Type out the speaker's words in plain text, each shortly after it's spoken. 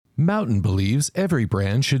Mountain believes every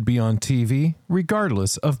brand should be on TV,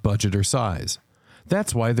 regardless of budget or size.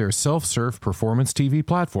 That's why their self-serve performance TV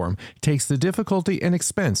platform takes the difficulty and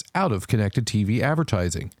expense out of connected TV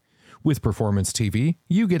advertising. With Performance TV,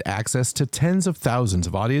 you get access to tens of thousands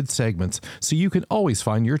of audience segments so you can always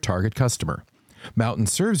find your target customer. Mountain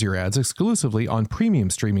serves your ads exclusively on premium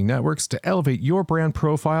streaming networks to elevate your brand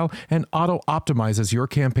profile and auto-optimizes your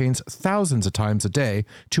campaigns thousands of times a day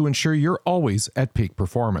to ensure you're always at peak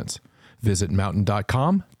performance. Visit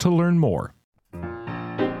mountain.com to learn more.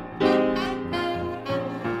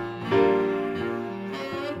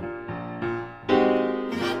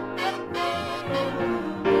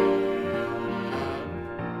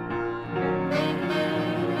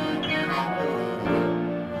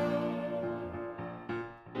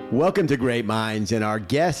 Welcome to Great Minds, and our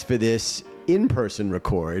guest for this in-person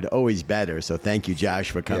record, always better, so thank you,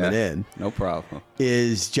 Josh, for coming in. No problem.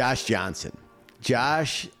 Is Josh Johnson.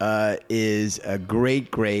 Josh is a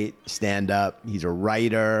great stand-up. He's a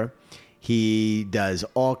writer. He does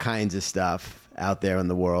all kinds of stuff out there in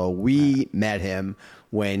the world. We met him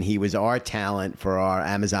when he was our talent for our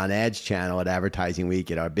Amazon Ads channel at Advertising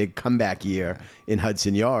Week at our big comeback year in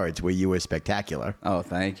Hudson Yards, where you were spectacular. Oh,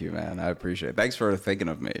 thank you, man. I appreciate it. Thanks for thinking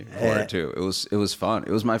of me for it too. It was fun.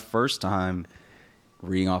 It was my first time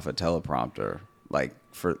reading off a teleprompter, like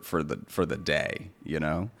for the day, you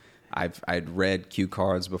know. I'd read cue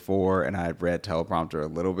cards before and I'd read teleprompter a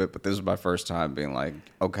little bit, but this was my first time being like,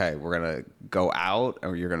 okay, we're gonna go out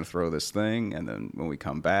and you're gonna throw this thing, and then when we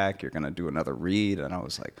come back, you're gonna do another read. And I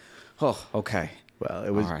was like, oh, okay. Well,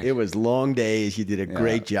 it was long days. You did a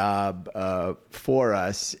great job for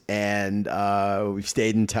us, and we've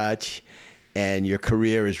stayed in touch. And your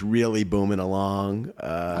career is really booming along,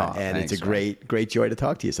 and thanks, it's a great joy to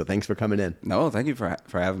talk to you. So thanks for coming in. No, thank you for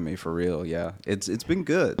having me, for real. Yeah, it's been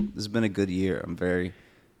good. This has been a good year. I'm very,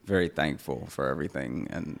 very thankful for everything,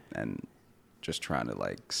 and just trying to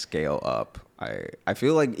like scale up. I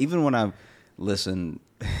feel like even when I've listened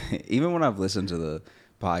to the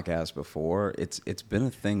podcast before, it's been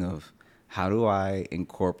a thing of how do I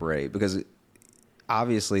incorporate, because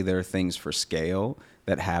obviously there are things for scale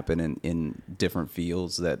that happen in different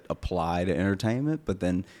fields that apply to entertainment, but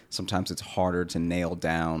then sometimes it's harder to nail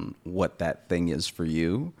down what that thing is for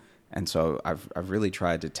you. And so I've really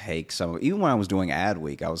tried to take even when I was doing Ad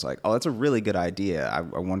Week, I was like, oh, that's a really good idea. I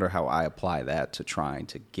wonder how I apply that to trying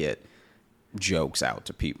to get jokes out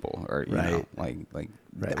to people, or you know, like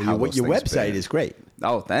right. How your website is great.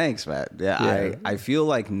 Oh, thanks, Matt. Yeah. I feel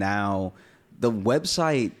like now the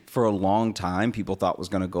website for a long time people thought was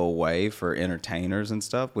going to go away for entertainers and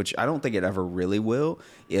stuff, which I don't think it ever really will,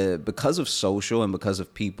 because of social and because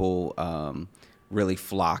of people really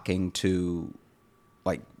flocking to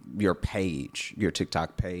like your page, your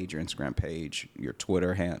TikTok page, your Instagram page, your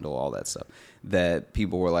Twitter handle, all that stuff, that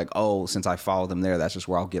people were like, oh, since I follow them there, that's just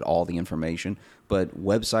where I'll get all the information. But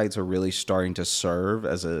websites are really starting to serve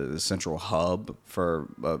as a central hub for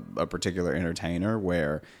a particular entertainer,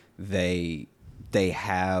 where they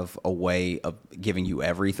have a way of giving you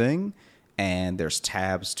everything, and there's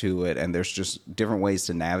tabs to it, and there's just different ways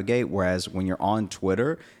to navigate. Whereas when you're on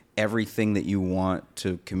Twitter, everything that you want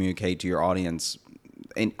to communicate to your audience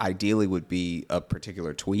and ideally would be a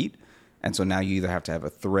particular tweet. And so now you either have to have a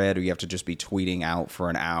thread, or you have to just be tweeting out for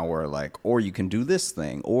an hour, like, or you can do this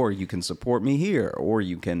thing, or you can support me here, or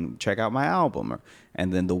you can check out my album.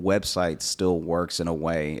 And then the website still works in a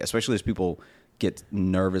way, especially as people get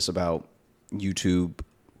nervous about YouTube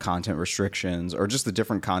content restrictions, or just the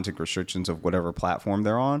different content restrictions of whatever platform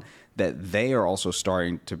they're on, that they are also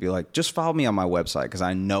starting to be like, just follow me on my website because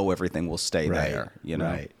I know everything will stay there. You know?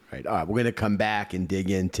 Right. All right. We're going to come back and dig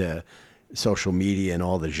into social media and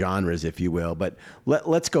all the genres, if you will. But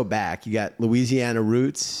let's go back. You got Louisiana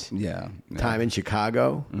roots. Yeah. Time in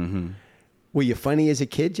Chicago. Mm-hmm. Were you funny as a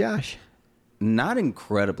kid, Josh? Not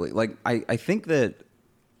incredibly. Like, I think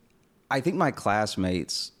my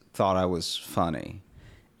classmates thought I was funny,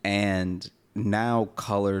 and now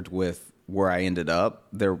colored with where I ended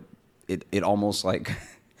up, it almost like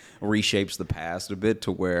reshapes the past a bit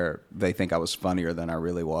to where they think I was funnier than I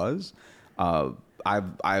really was. I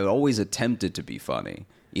always attempted to be funny,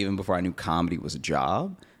 even before I knew comedy was a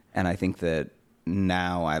job, and I think that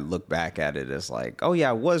now I look back at it as like, oh yeah,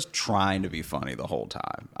 I was trying to be funny the whole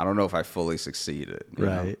time. I don't know if I fully succeeded. You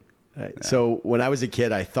know? Right. Yeah. So when I was a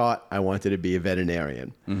kid, I thought I wanted to be a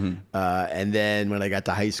veterinarian. Mm-hmm. And then when I got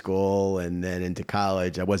to high school and then into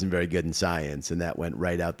college, I wasn't very good in science, and that went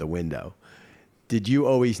right out the window. Did you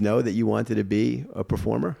always know that you wanted to be a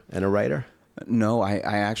performer and a writer? No, I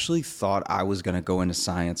actually thought I was going to go into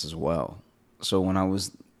science as well. So when I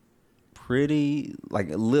was pretty, like,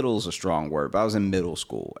 little is a strong word, but I was in middle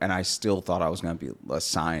school and I still thought I was going to be a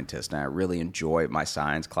scientist, and I really enjoyed my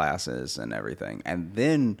science classes and everything. And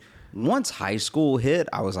then once high school hit,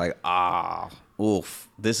 I was like, oof,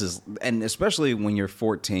 this is, and especially when you're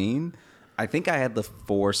 14, I think I had the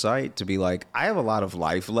foresight to be like, I have a lot of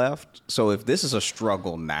life left. So if this is a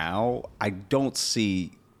struggle now, I don't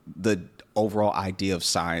see the overall idea of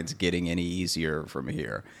science getting any easier from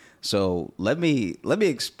here. So let me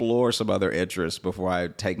explore some other interests before I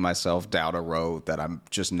take myself down a road that I'm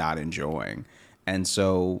just not enjoying. And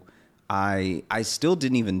so I still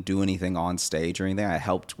didn't even do anything on stage or anything. I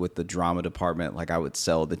helped with the drama department. Like, I would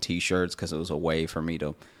sell the T-shirts because it was a way for me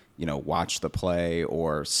to, watch the play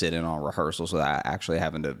or sit in on rehearsals without actually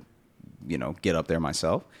having to, get up there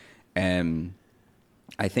myself. And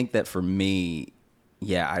I think that for me,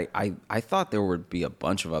 yeah, I thought there would be a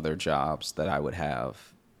bunch of other jobs that I would have.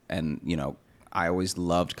 And, I always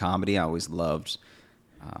loved comedy. I always loved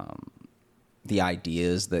the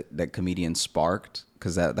ideas that comedians sparked,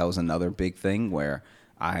 because that was another big thing where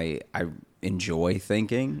I enjoy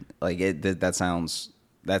thinking. Like, that sounds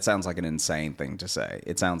like an insane thing to say.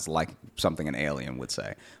 It sounds like something an alien would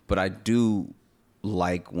say. But I do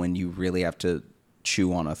like when you really have to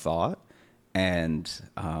chew on a thought. And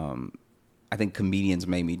I think comedians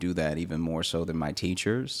made me do that even more so than my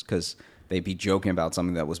teachers, because they'd be joking about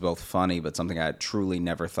something that was both funny but something I had truly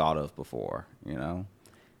never thought of before,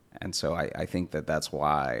 And so I think that's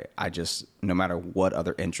why I just, no matter what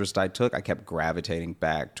other interest I took, I kept gravitating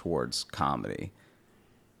back towards comedy.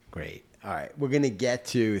 Great. All right. We're going to get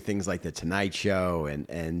to things like The Tonight Show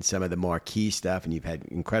and some of the marquee stuff, and you've had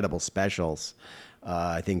incredible specials.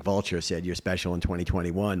 I think Vulture said your special in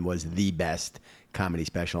 2021 was the best comedy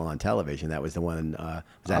special on television. That was the one, was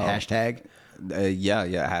that hashtag? Yeah,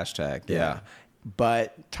 hashtag. Yeah.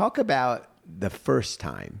 But talk about the first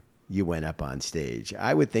time you went up on stage.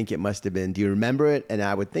 I would think it must have been, do you remember it? And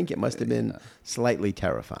I would think it must have been slightly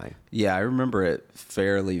terrifying. Yeah, I remember it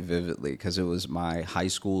fairly vividly because it was my high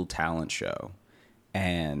school talent show.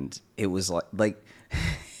 And it was like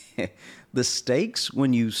the stakes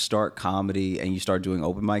when you start comedy and you start doing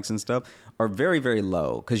open mics and stuff are very, very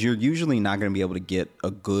low, because you're usually not going to be able to get a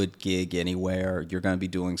good gig anywhere. You're going to be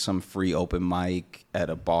doing some free open mic at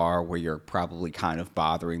a bar where you're probably kind of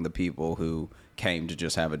bothering the people who came to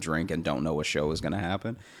just have a drink and don't know a show is going to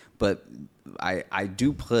happen. But I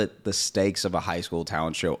do put the stakes of a high school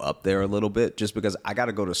talent show up there a little bit, just because I got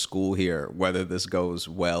to go to school here, whether this goes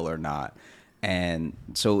well or not. And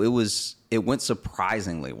so it went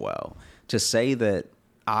surprisingly well. To say that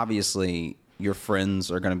obviously your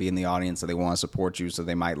friends are going to be in the audience, so they want to support you, so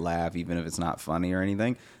they might laugh even if it's not funny or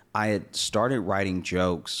anything. I had started writing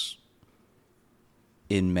jokes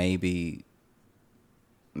in maybe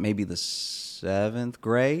the 7th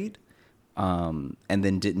grade, and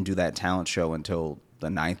then didn't do that talent show until the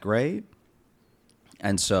 9th grade.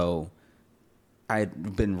 And so I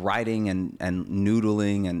had been writing and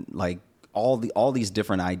noodling and like all these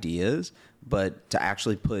different ideas, but to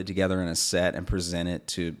actually put it together in a set and present it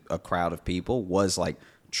to a crowd of people was like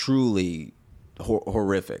truly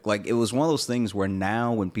horrific. Like, it was one of those things where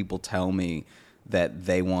now when people tell me that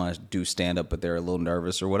they want to do stand-up but they're a little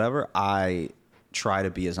nervous or whatever, I try to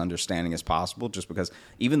be as understanding as possible, just because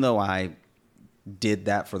even though I did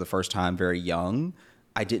that for the first time very young,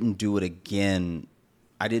 I didn't do it again.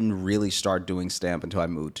 I didn't really start doing stand-up until I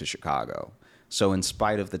moved to Chicago. So in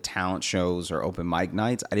spite of the talent shows or open mic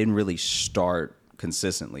nights, I didn't really start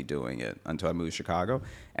consistently doing it until I moved to Chicago.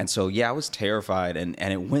 And so, yeah, I was terrified, and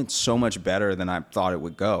it went so much better than I thought it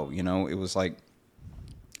would go. It was like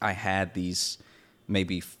I had these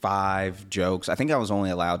maybe 5 jokes. I think I was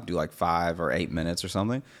only allowed to do like 5 or 8 minutes or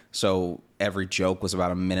something. So every joke was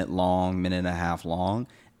about a minute long, minute and a half long.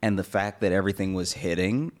 And the fact that everything was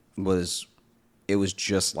hitting was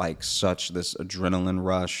just like such this adrenaline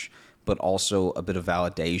rush, but also a bit of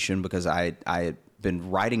validation, because I had been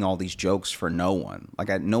writing all these jokes for no one.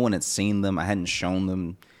 Like, no one had seen them. I hadn't shown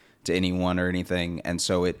them to anyone or anything. And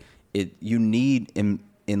so you need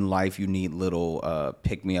in life, you need little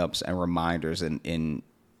pick-me-ups and reminders in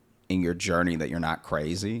your journey that you're not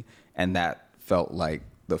crazy. And that felt like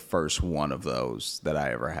the first one of those that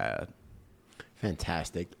I ever had.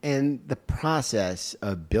 Fantastic. And the process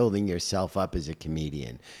of building yourself up as a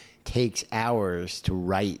comedian takes hours to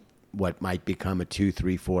write what might become a 2,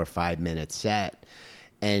 3, 4, 5 minute set.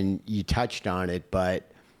 And you touched on it, but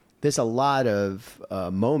there's a lot of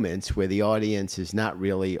moments where the audience is not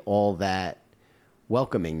really all that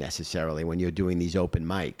welcoming necessarily when you're doing these open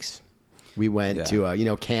mics. We went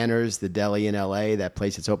to, Canner's, the deli in LA, that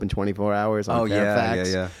place that's open 24 hours on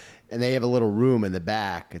Fairfax. Yeah. and they have a little room in the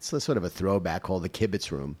back. It's sort of a throwback called the Kibitz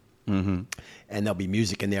Room. Mm-hmm. And there'll be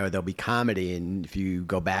music in there. There'll be comedy. And if you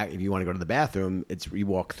want to go to the bathroom, you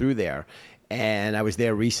walk through there. And I was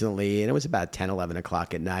there recently, and it was about 10, 11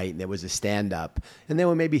 o'clock at night, and there was a stand-up. And there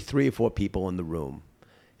were maybe 3 or 4 people in the room.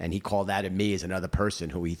 And he called out at me as another person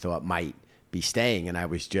who he thought might be staying, and I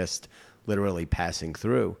was just literally passing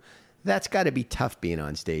through. That's got to be tough being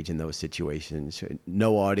on stage in those situations.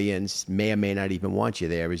 No audience, may or may not even want you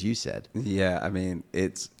there, as you said. Yeah, I mean,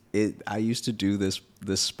 I used to do this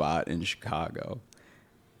spot in Chicago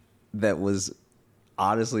that was,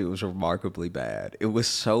 honestly, it was remarkably bad. It was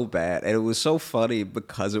so bad, and it was so funny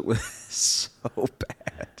because it was so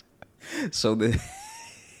bad. So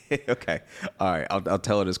okay, all right, I'll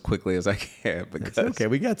tell it as quickly as I can because That's okay,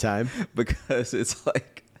 we got time. Because it's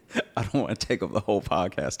like, I don't want to take up the whole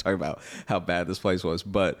podcast talking about how bad this place was,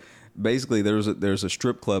 but basically there's a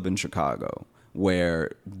strip club in Chicago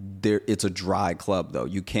where it's a dry club though.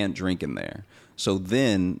 You can't drink in there. So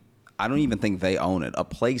then I don't even think they own it. A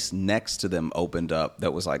place next to them opened up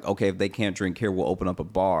that was like, okay, if they can't drink here, we'll open up a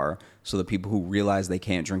bar so the people who realize they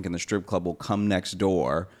can't drink in the strip club will come next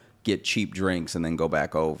door, get cheap drinks, and then go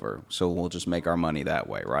back over. So we'll just make our money that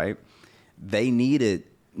way, right? They needed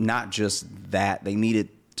not just that, they needed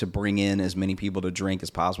to bring in as many people to drink as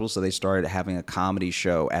possible. So they started having a comedy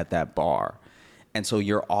show at that bar. And so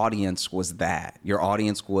your audience was that. Your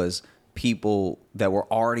audience was people that were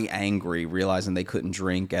already angry, realizing they couldn't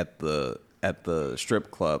drink at the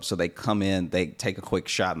strip club. So they come in, they take a quick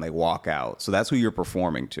shot, and they walk out. So that's who you're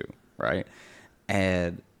performing to, right?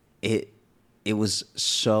 And it was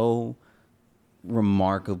so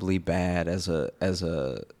remarkably bad as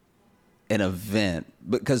an event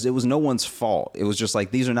because it was no one's fault. It was just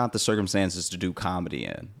like, these are not the circumstances to do comedy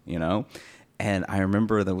in, you know? And I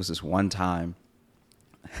remember there was this one time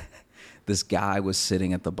this guy was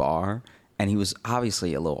sitting at the bar and he was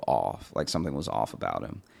obviously a little off, like something was off about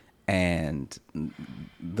him. And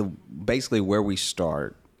basically where we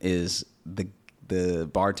start is the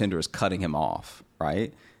bartender is cutting him off,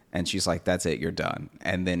 right? And she's like, that's it, you're done.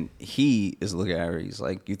 And then he is looking at her, he's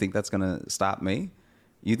like, you think that's going to stop me?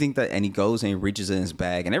 You think that? And he goes and he reaches in his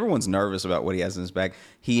bag, and everyone's nervous about what he has in his bag.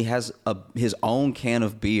 He has his own can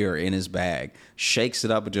of beer in his bag, shakes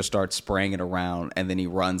it up and just starts spraying it around, and then he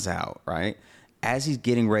runs out, right? As he's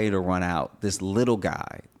getting ready to run out, this little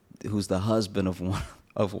guy, who's the husband of one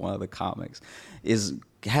of the comics,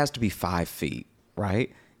 has to be 5 feet,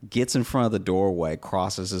 right? Gets in front of the doorway,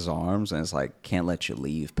 crosses his arms, and is like, can't let you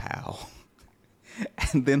leave, pal.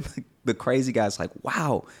 And then the crazy guy's like,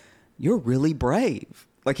 wow, you're really brave.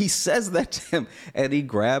 Like, he says that to him, and he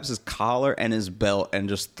grabs his collar and his belt and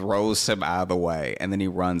just throws him out of the way, and then he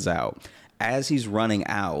runs out. As he's running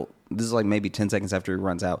out, this is like maybe 10 seconds after he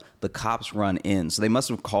runs out, the cops run in. So they must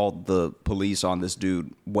have called the police on this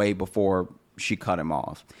dude way before she cut him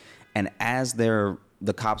off. And as the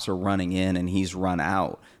cops are running in and he's run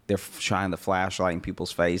out, they're shining the flashlight in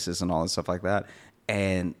people's faces and all that stuff like that.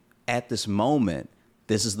 And at this moment,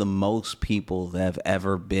 this is the most people that have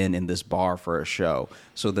ever been in this bar for a show.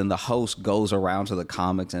 So then the host goes around to the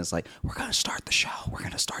comics and it's like, we're going to start the show. We're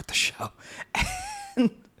going to start the show.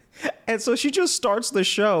 And so she just starts the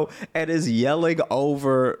show and is yelling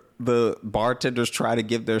over the bartenders trying to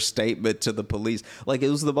give their statement to the police. Like, it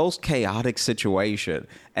was the most chaotic situation.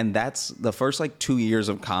 And that's the first 2 years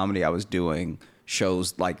of comedy I was doing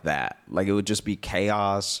shows like that. Like, it would just be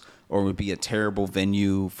chaos, or it would be a terrible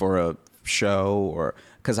venue for a show, or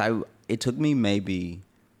because it took me maybe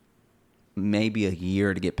a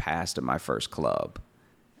year to get past at my first club.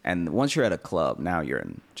 And once you're at a club, now you're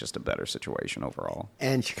in just a better situation overall.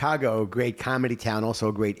 And Chicago, great comedy town, also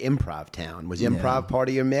a great improv town. Was improv part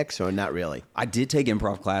of your mix, or not really? I did take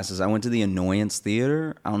improv classes. I went to the Annoyance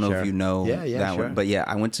Theater. I don't know if you know that one. But yeah,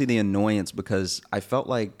 I went to the Annoyance because I felt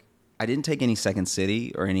like I didn't take any Second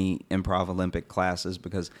City or any Improv Olympic classes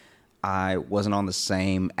because I wasn't on the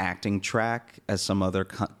same acting track as some other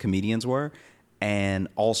comedians were. And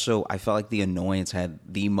also, I felt like the Annoyance had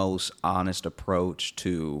the most honest approach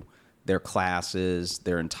to their classes,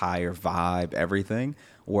 their entire vibe, everything.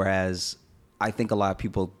 Whereas I think a lot of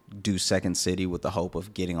people do Second City with the hope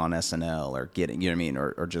of getting on SNL or getting, you know what I mean,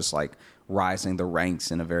 or just like rising the ranks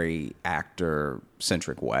in a very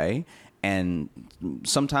actor-centric way. And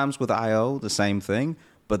sometimes with IO, the same thing.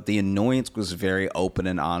 But the Annoyance was very open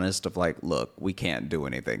and honest of like, look, we can't do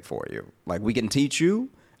anything for you. Like, we can teach you,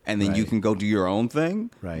 and then you can go do your own thing,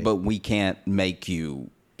 but we can't make you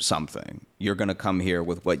something. You're going to come here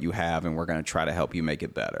with what you have, and we're going to try to help you make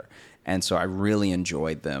it better. And so I really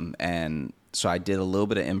enjoyed them. And so I did a little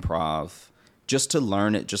bit of improv just to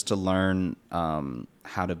learn it, just to learn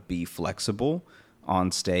how to be flexible on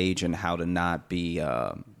stage and how to not be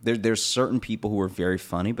there's certain people who are very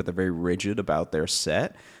funny, but they're very rigid about their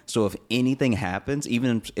set. So if anything happens,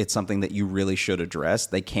 even if it's something that you really should address,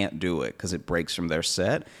 they can't do it because it breaks from their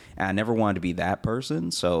set. And I never wanted to be that person,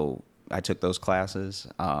 so I took those classes.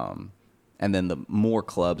 And then the more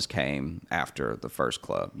clubs came after the first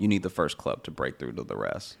club. You need the first club to break through to the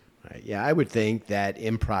rest. Right. Yeah, I would think that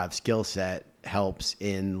improv skill set helps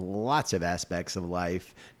in lots of aspects of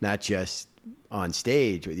life, not just on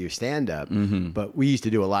stage with your stand-up, but we used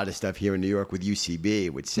to do a lot of stuff here in New York with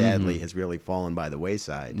UCB, which sadly has really fallen by the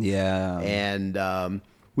wayside. Yeah. And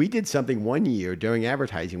we did something one year during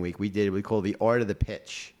advertising week. We called the Art of the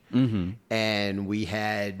Pitch. And we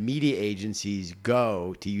had media agencies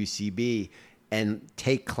go to UCB and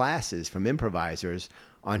take classes from improvisers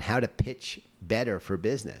on how to pitch better for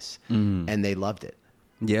business. And they loved it.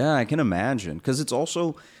 Yeah, I can imagine. Because it's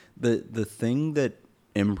also the thing that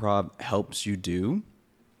improv helps you do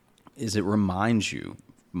is it reminds you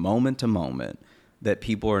moment to moment that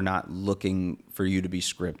people are not looking for you to be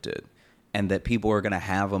scripted, and that people are going to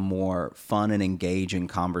have a more fun and engaging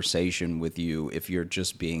conversation with you if you're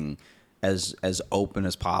just being as open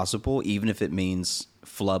as possible, even if it means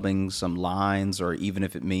flubbing some lines, or even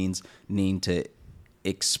if it means needing to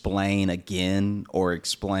explain again or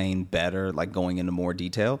explain better, like going into more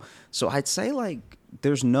detail. So I'd say like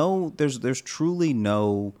there's truly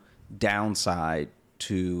no downside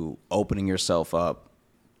to opening yourself up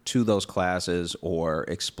to those classes or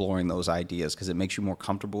exploring those ideas, because it makes you more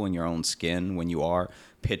comfortable in your own skin when you are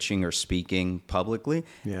pitching or speaking publicly.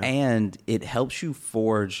 Yeah. And it helps you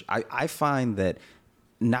forge. I find that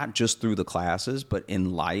not just through the classes, but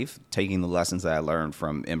in life, taking the lessons that I learned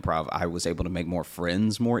from improv, I was able to make more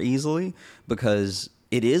friends more easily, because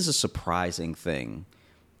it is a surprising thing.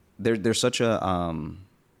 There's such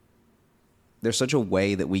a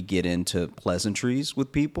way that we get into pleasantries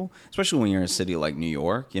with people, especially when you're in a city like New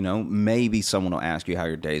York. You know, maybe someone will ask you how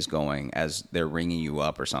your day's going as they're ringing you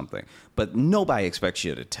up or something, but nobody expects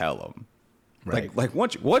you to tell them. Right. Like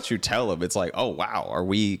once you tell them, it's like, oh wow, are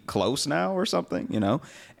we close now or something? You know.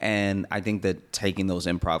 And I think that taking those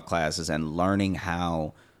improv classes and learning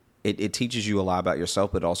how it teaches you a lot about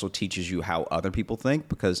yourself, but also teaches you how other people think,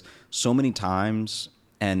 because so many times,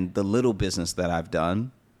 and the little business that I've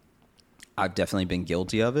done, I've definitely been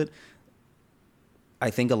guilty of it.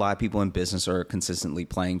 I think a lot of people in business are consistently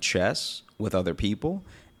playing chess with other people.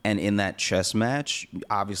 And in that chess match,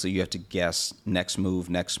 obviously you have to guess next move,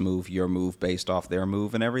 your move based off their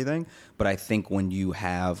move and everything. But I think when you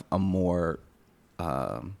have a more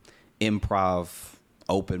improv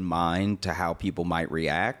open mind to how people might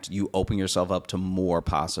react, you open yourself up to more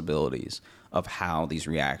possibilities of how these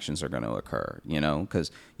reactions are going to occur, you know,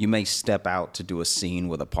 because you may step out to do a scene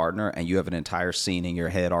with a partner and you have an entire scene in your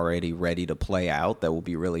head already ready to play out that will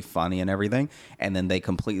be really funny and everything. And then they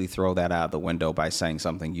completely throw that out the window by saying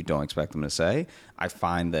something you don't expect them to say. I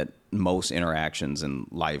find that most interactions in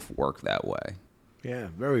life work that way. Yeah,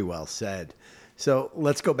 very well said. So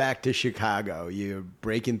let's go back to Chicago. You're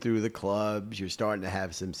breaking through the clubs. You're starting to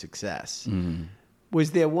have some success. Mm-hmm.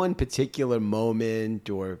 Was there one particular moment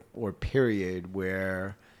or period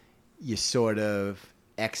where you sort of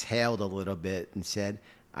exhaled a little bit and said,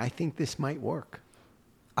 I think this might work?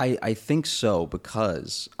 I think so,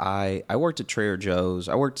 because I worked at Trader Joe's.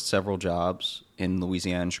 I worked several jobs in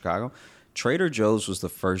Louisiana and Chicago. Trader Joe's was the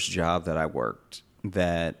first job that I worked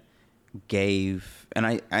that gave,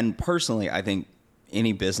 and personally, I think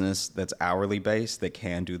any business that's hourly based that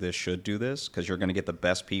can do this should do this, because you're going to get the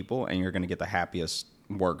best people and you're going to get the happiest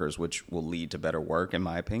workers, which will lead to better work, in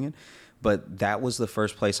my opinion. But that was the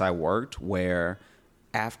first place I worked where,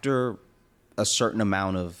 after a certain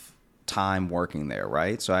amount of time working there,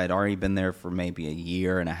 right? So I had already been there for maybe a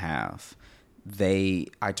year and a half.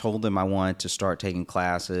 I told them I wanted to start taking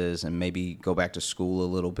classes and maybe go back to school a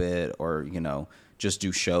little bit, or, you know, just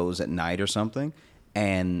do shows at night or something.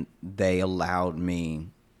 And they allowed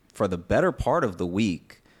me for the better part of the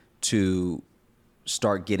week to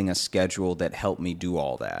start getting a schedule that helped me do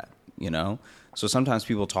all that, you know? So sometimes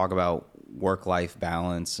people talk about work-life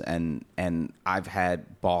balance, and I've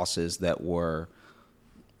had bosses that were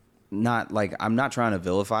not, like, I'm not trying to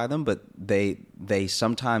vilify them, but they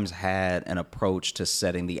sometimes had an approach to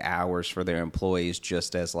setting the hours for their employees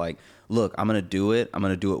just as like, look, I'm going to do it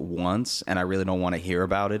once, and I really don't want to hear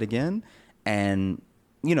about it again. And,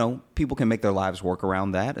 you know, people can make their lives work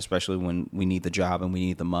around that, especially when we need the job and we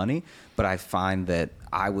need the money. But I find that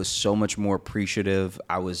I was so much more appreciative.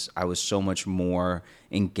 I was so much more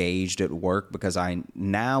engaged at work, because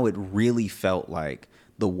now it really felt like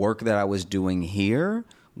the work that I was doing here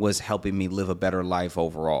was helping me live a better life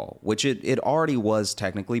overall, which it already was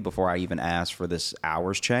technically before I even asked for this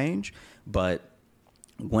hours change. But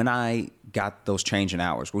when I got those change in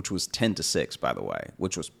hours, which was 10 to 6, by the way,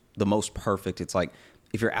 which was the most perfect. It's like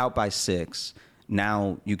if you're out by 6,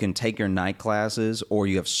 now you can take your night classes or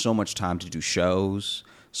you have so much time to do shows.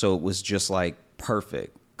 So it was just like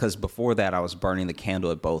perfect. Because before that, I was burning the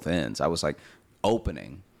candle at both ends. I was like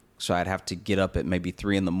opening. So I'd have to get up at maybe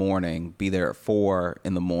 3 in the morning, be there at 4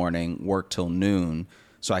 in the morning, work till noon,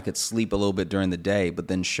 so I could sleep a little bit during the day. But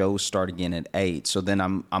then shows start again at 8. So then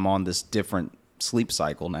I'm on this different sleep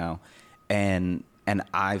cycle now, and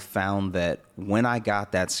I found that when I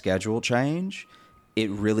got that schedule change,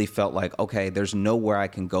 it really felt like, okay, there's nowhere I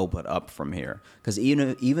can go but up from here. Because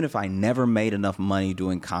even if I never made enough money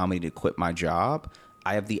doing comedy to quit my job,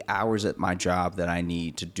 I have the hours at my job that I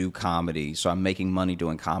need to do comedy. So I'm making money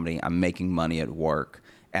doing comedy. I'm making money at work,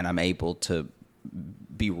 and I'm able to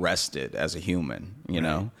be rested as a human, you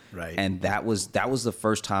know? Right. And that was the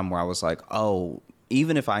first time where I was like, oh,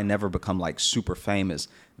 even if I never become like super famous,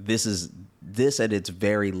 this at its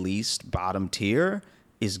very least bottom tier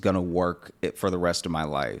is going to work for the rest of my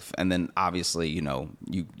life. And then obviously, you know,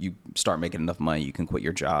 you start making enough money, you can quit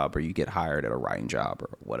your job or you get hired at a writing job or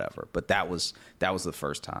whatever. But that was the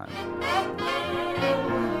first time.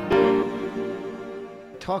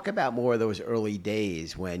 Talk about more of those early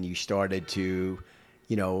days when you started to,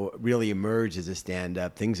 you know, really emerge as a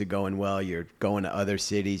stand-up. Things are going well. You're going to other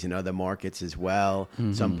cities and other markets as well.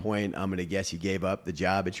 At some point, I'm going to guess you gave up the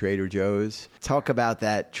job at Trader Joe's. Talk about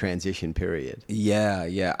that transition period.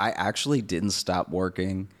 Yeah. I actually didn't stop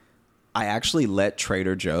working. I actually let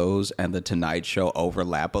Trader Joe's and The Tonight Show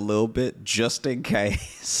overlap a little bit just in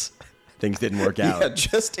case. Things didn't work out. Yeah,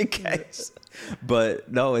 just in case.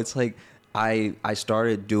 But no, it's like I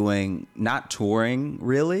started doing, not touring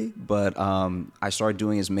really, but I started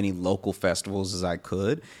doing as many local festivals as I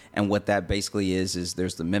could. And what that basically is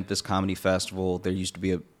there's the Memphis Comedy Festival. There used to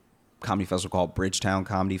be a comedy festival called Bridgetown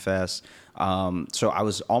Comedy Fest. So I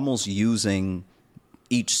was almost using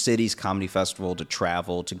each city's comedy festival to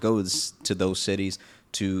travel, to go to those cities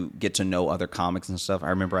to get to know other comics and stuff.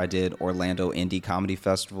 I remember I did Orlando Indie Comedy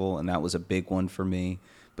Festival, and that was a big one for me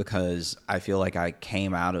because I feel like I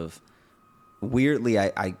came out of... Weirdly,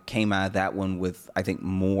 I came out of that one with, I think,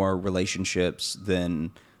 more relationships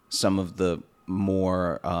than some of the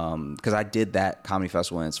more, because I did that comedy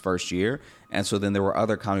festival in its first year. And so then there were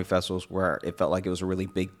other comedy festivals where it felt like it was a really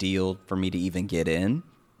big deal for me to even get in.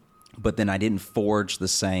 But then I didn't forge the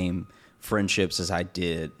same friendships as I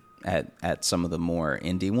did at some of the more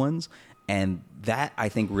indie ones. And that, I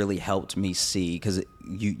think, really helped me see, because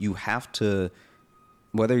you have to,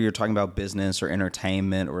 whether you're talking about business or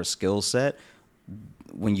entertainment or a skill set,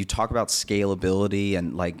 when you talk about scalability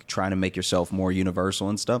and like trying to make yourself more universal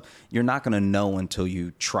and stuff, you're not going to know until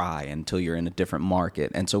you try, until you're in a different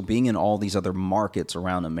market. And so being in all these other markets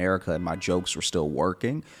around America and my jokes were still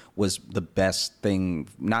working was the best thing,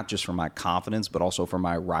 not just for my confidence, but also for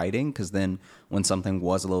my writing. Because then when something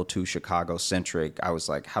was a little too Chicago centric, I was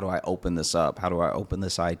like, how do I open this up? How do I open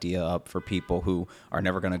this idea up for people who are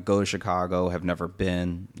never going to go to Chicago, have never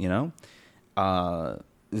been, you know?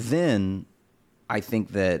 Then I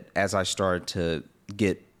think that as I started to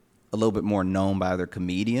get a little bit more known by other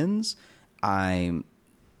comedians, I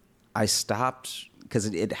stopped, because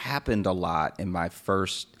it happened a lot in my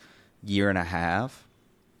first year and a half.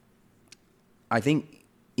 I think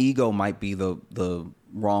ego might be the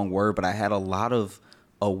wrong word, but I had a lot of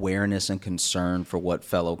awareness and concern for what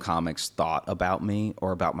fellow comics thought about me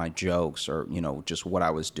or about my jokes or, you know, just what I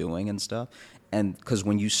was doing and stuff. And because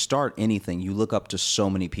when you start anything, you look up to so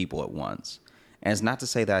many people at once. And it's not to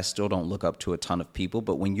say that I still don't look up to a ton of people,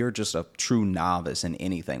 but when you're just a true novice in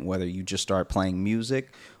anything, whether you just start playing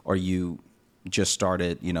music or you just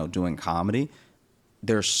started, you know, doing comedy,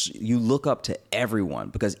 you look up to everyone,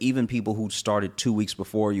 because even people who started 2 weeks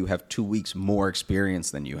before you have 2 weeks more experience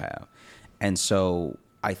than you have. And so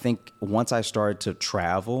I think once I started to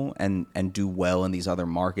travel and do well in these other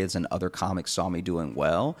markets and other comics saw me doing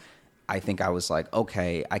well, I think I was like,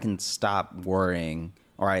 okay, I can stop worrying,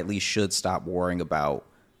 or I at least should stop worrying about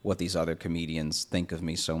what these other comedians think of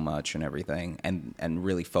me so much and everything, and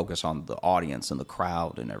really focus on the audience and the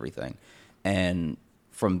crowd and everything. And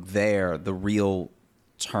from there, the real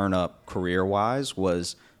turn up career-wise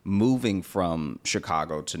was moving from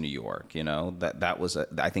Chicago to New York. You know,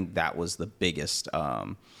 I think that was the biggest.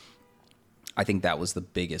 I think that was the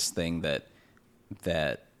biggest thing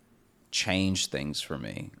that changed things for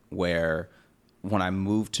me. Where when I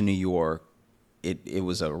moved to New York, it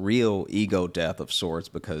was a real ego death of sorts,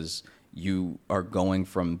 because you are going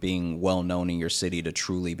from being well known in your city to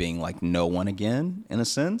truly being like no one again, in a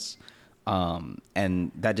sense.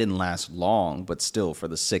 And that didn't last long, but still, for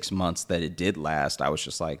the 6 months that it did last, I was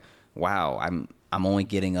just like, wow, I'm only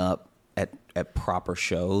getting up at proper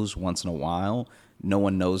shows once in a while. No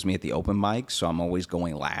one knows me at the open mic, so I'm always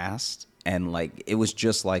going last. And like, it was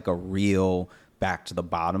just like a real back to the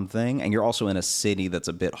bottom thing. And you're also in a city that's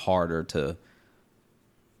a bit harder to,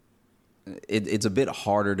 it's a bit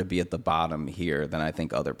harder to be at the bottom here than I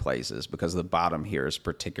think other places, because the bottom here is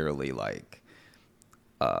particularly like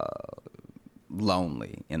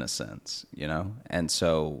lonely in a sense, you know? And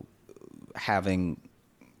so having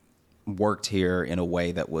worked here in a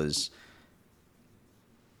way that was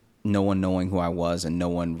no one knowing who I was and no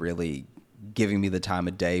one really giving me the time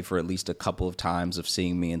of day for at least a couple of times of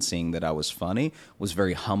seeing me and seeing that I was funny was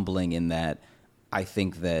very humbling, in that I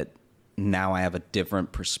think that now I have a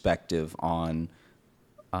different perspective on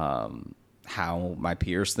how my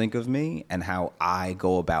peers think of me and how I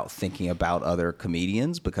go about thinking about other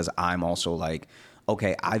comedians, because I'm also like,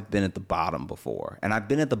 okay, I've been at the bottom before, and I've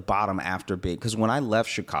been at the bottom after being, because when I left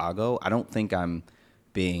Chicago, I don't think I'm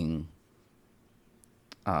being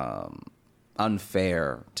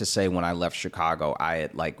unfair to say when I left Chicago, I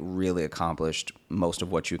had like really accomplished most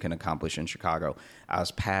of what you can accomplish in Chicago. I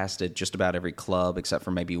was passed at just about every club except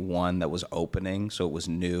for maybe one that was opening, so it was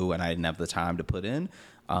new and I didn't have the time to put in.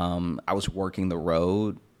 I was working the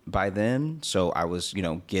road by then, so I was, you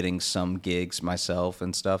know, getting some gigs myself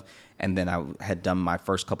and stuff. And then I had done my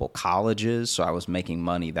first couple colleges, so I was making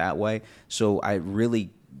money that way. So I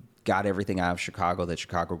really got everything out of Chicago that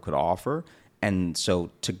Chicago could offer. And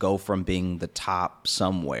so to go from being the top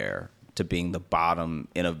somewhere to being the bottom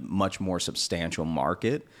in a much more substantial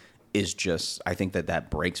market is just, I think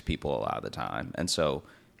that breaks people a lot of the time. And so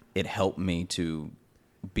it helped me to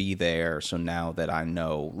be there. So now that I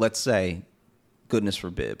know, let's say, goodness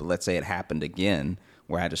forbid, but let's say it happened again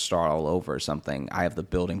where I had to start all over or something, I have the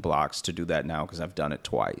building blocks to do that now because I've done it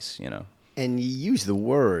twice, you know. And you use the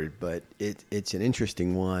word, but it's an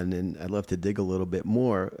interesting one, and I'd love to dig a little bit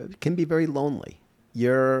more. It can be very lonely.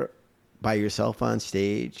 You're by yourself on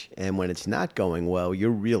stage, and when it's not going well,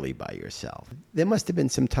 you're really by yourself. There must have been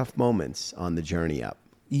some tough moments on the journey up.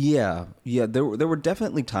 Yeah. There were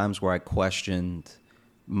definitely times where I questioned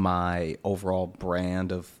my overall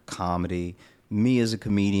brand of comedy. Me as a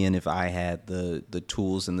comedian, if I had the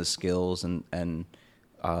tools and the skills and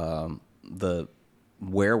the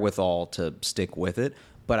wherewithal to stick with it.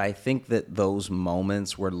 But I think that those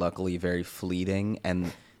moments were luckily very fleeting.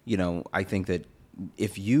 And, you know, I think that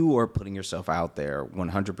if you are putting yourself out there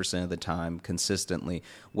 100% of the time consistently,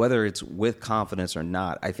 whether it's with confidence or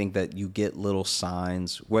not, I think that you get little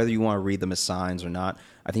signs, whether you want to read them as signs or not.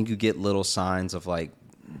 I think you get little signs of, like,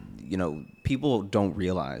 you know, people don't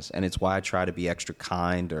realize. And it's why I try to be extra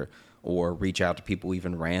kind or reach out to people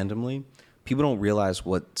even randomly. People don't realize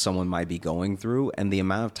what someone might be going through, and the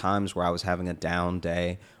amount of times where I was having a down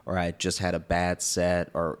day or I just had a bad set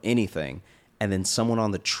or anything, and then someone on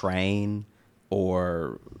the train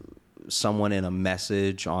or someone in a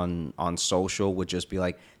message on social would just be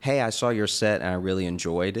like, hey, I saw your set and I really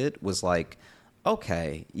enjoyed it, was like,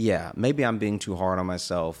 okay, yeah, maybe I'm being too hard on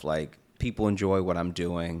myself. Like, people enjoy what I'm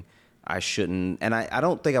doing. I shouldn't. And I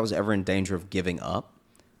don't think I was ever in danger of giving up.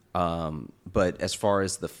 But as far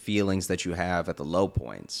as the feelings that you have at the low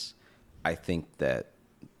points, I think that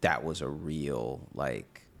was a real,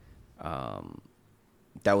 like,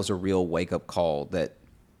 that was a real wake up call that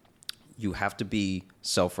you have to be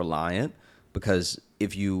self-reliant, because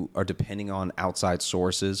if you are depending on outside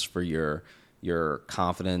sources for your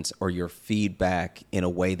confidence or your feedback in a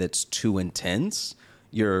way that's too intense,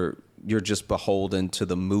 you're just beholden to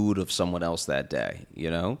the mood of someone else that day,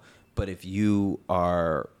 you know? But if you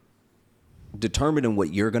are determined in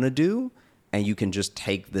what you're going to do, and you can just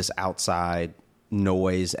take this outside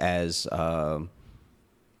noise as,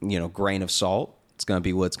 you know, grain of salt, it's going to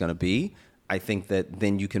be what it's going to be. I think that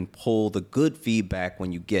then you can pull the good feedback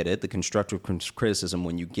when you get it, the constructive criticism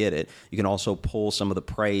when you get it. You can also pull some of the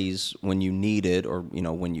praise when you need it, or, you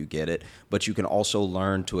know, when you get it. But you can also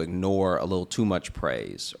learn to ignore a little too much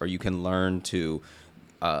praise, or you can learn to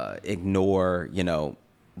ignore, you know,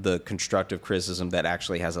 the constructive criticism that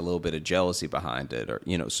actually has a little bit of jealousy behind it, or,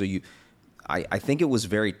 you know, so I think it was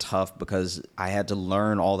very tough because I had to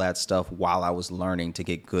learn all that stuff while I was learning to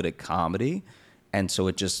get good at comedy. And so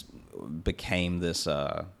it just became this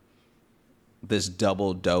this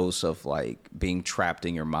double dose of, like, being trapped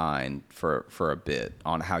in your mind for a bit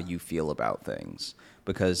on how you feel about things.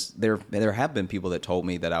 Because there have been people that told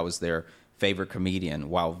me that I was their favorite comedian,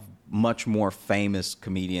 while much more famous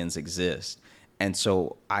comedians exist. And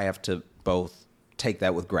so I have to both take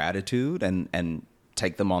that with gratitude and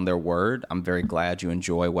take them on their word. I'm very glad you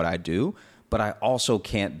enjoy what I do, but I also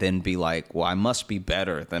can't then be like, well, I must be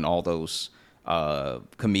better than all those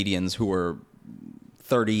comedians who are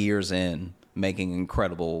 30 years in making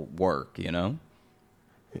incredible work, you know?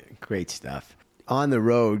 Great stuff. On the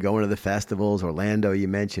road, going to the festivals, Orlando, you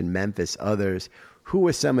mentioned Memphis, others. Who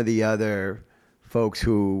were some of the other folks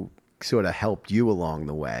who sort of helped you along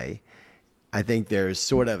the way? I think there's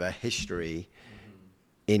sort of a history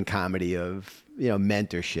in comedy of,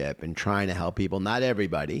 mentorship and trying to help people. Not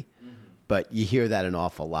everybody, but you hear that an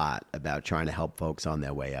awful lot about trying to help folks on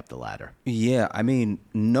their way up the ladder. Yeah, I mean,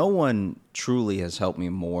 no one truly has helped me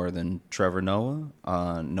more than Trevor Noah.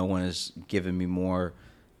 No one has given me more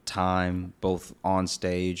time, both on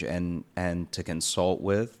stage and to consult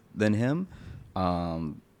with, than him.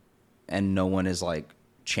 And no one has like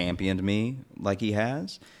championed me like he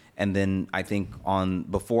has. And then I think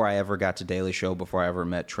before I ever got to Daily Show, before I ever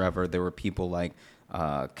met Trevor, there were people like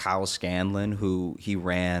Kyle Scanlon, who he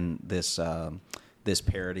ran this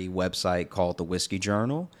parody website called The Whiskey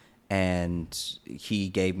Journal, and he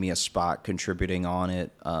gave me a spot contributing on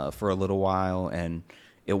it for a little while. And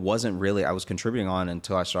it wasn't really, I was contributing on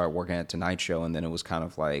until I started working at Tonight Show, and then it was kind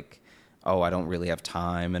of like, oh, I don't really have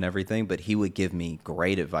time and everything. But he would give me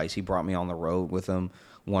great advice. He brought me on the road with him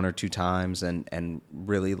 1 or 2 times, and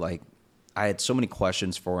really, like, I had so many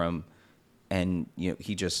questions for him, and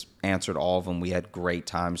he just answered all of them. We had great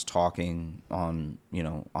times talking on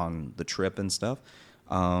the trip and stuff.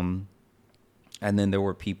 And then there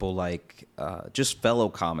were people like just fellow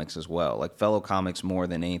comics as well, like fellow comics more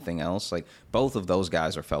than anything else. Like, both of those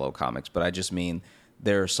guys are fellow comics, but I just mean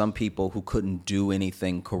there are some people who couldn't do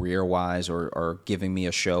anything career-wise or giving me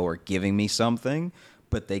a show or giving me something,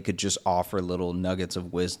 but they could just offer little nuggets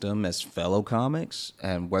of wisdom as fellow comics.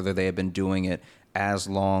 And whether they had been doing it as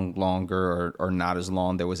long, longer, or not as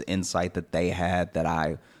long, there was insight that they had that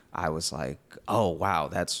I was like, oh, wow,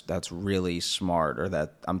 that's really smart, or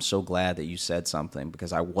that I'm so glad that you said something,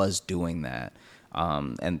 because I was doing that.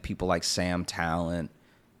 And people like Sam Talent,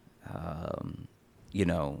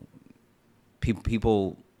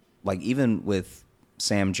 people like, even with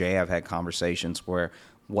Sam J, I've had conversations where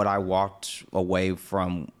what I walked away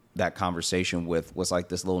from that conversation with was like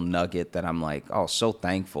this little nugget that I'm like, oh, so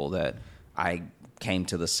thankful that I came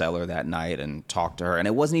to the cellar that night and talked to her. And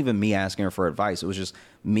it wasn't even me asking her for advice. It was just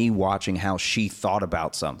me watching how she thought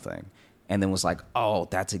about something, and then was like, oh,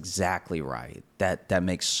 that's exactly right. That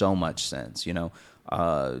makes so much sense.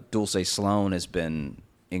 Dulce Sloan has been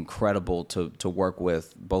incredible to work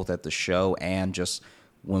with, both at the show and just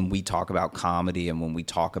when we talk about comedy and when we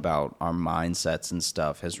talk about our mindsets and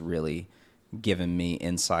stuff, has really given me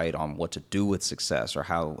insight on what to do with success, or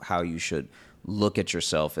how you should look at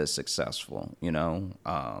yourself as successful.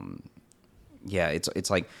 It's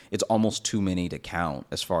like, it's almost too many to count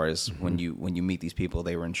as far as when you meet these people.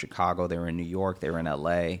 They were in Chicago, they were in New York, they were in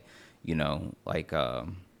LA,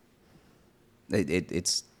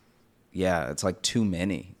 it's like too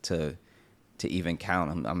many to even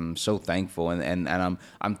count. I'm so thankful, and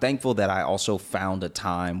I'm thankful that I also found a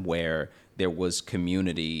time where there was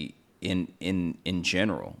community in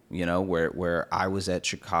general, where I was at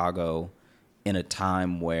Chicago in a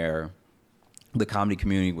time where the comedy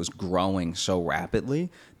community was growing so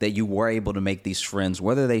rapidly that you were able to make these friends,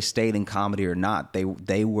 whether they stayed in comedy or not.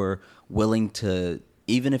 They were willing to,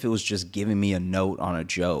 even if it was just giving me a note on a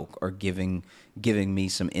joke, or giving me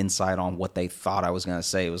some insight on what they thought I was going to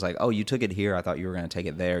say. It was like, oh, you took it here, I thought you were going to take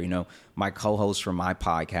it there. My co-host for my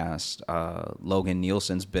podcast, Logan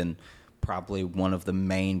Nielsen's been probably one of the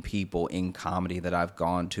main people in comedy that I've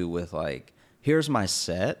gone to with, like, here's my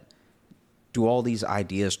set. Do all these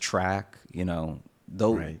ideas track?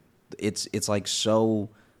 Though right. It's like so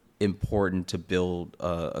important to build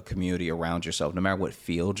a community around yourself, no matter what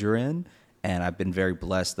field you're in. And I've been very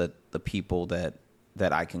blessed that the people that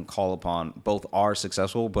I can call upon both are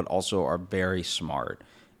successful, but also are very smart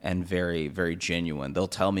and very, very genuine. They'll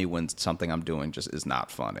tell me when something I'm doing just is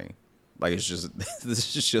not funny. Like, it's just,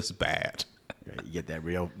 this is just bad. You get that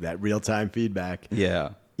real time feedback. Yeah.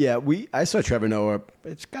 Yeah. I saw Trevor Noah,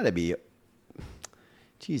 it's gotta be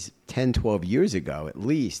 10, 12 years ago, at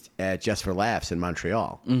least, at Just for Laughs in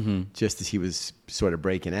Montreal, just as he was sort of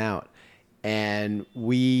breaking out. And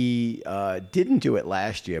we didn't do it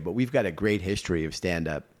last year, but we've got a great history of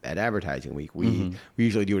stand-up at Advertising Week. We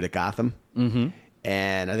usually do it at Gotham.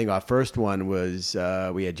 And I think our first one was,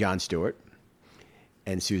 we had Jon Stewart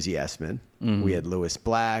and Susie Essman. We had Lewis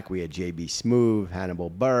Black. We had J.B. Smoove,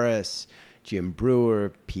 Hannibal Buress, Jim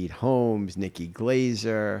Brewer, Pete Holmes, Nikki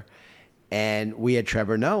Glazer. And we had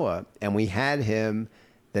Trevor Noah, and we had him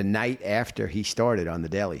the night after he started on The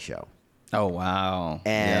Daily Show. Oh, wow.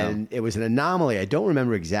 And it was an anomaly. I don't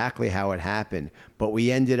remember exactly how it happened, but we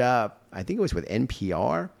ended up, I think it was with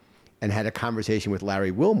NPR, and had a conversation with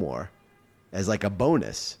Larry Wilmore as like a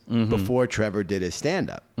bonus before Trevor did his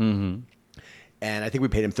stand-up. And I think we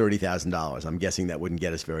paid him $30,000. I'm guessing that wouldn't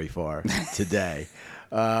get us very far today.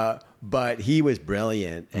 But he was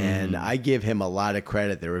brilliant, and I give him a lot of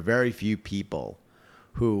credit. There are very few people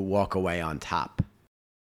who walk away on top.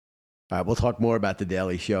 We'll talk more about The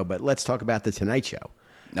Daily Show, but let's talk about The Tonight Show.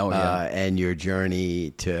 Oh, yeah. And your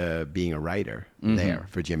journey to being a writer there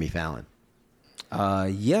for Jimmy Fallon.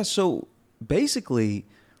 Yeah, so basically,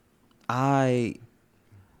 I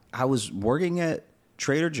was working at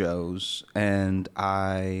Trader Joe's, and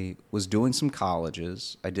I was doing some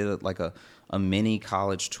colleges. I did a mini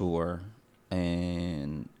college tour,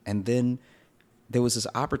 and then there was this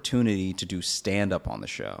opportunity to do stand-up on the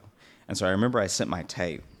show. And so I remember I sent my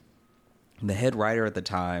tape. The head writer at the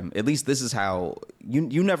time, at least this is how,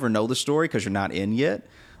 you never know the story because you're not in yet,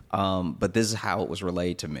 but this is how it was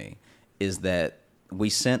relayed to me, is that we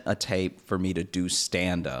sent a tape for me to do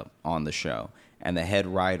stand-up on the show. And the head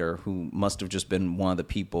writer, who must have just been one of the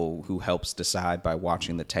people who helps decide by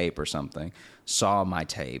watching the tape or something, saw my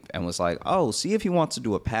tape and was like, oh, see if he wants to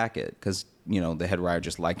do a packet, because, the head writer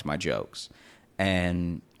just liked my jokes.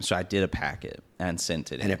 And so I did a packet and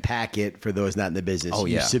sent it in. And a packet, for those not in the business,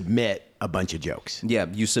 you submit a bunch of jokes. Yeah,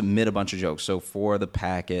 you submit a bunch of jokes. So for the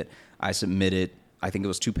packet, I submitted, I think it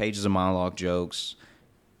was 2 pages of monologue jokes,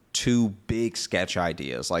 2 big sketch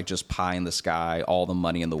ideas, like just pie in the sky, all the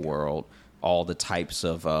money in the world, all the types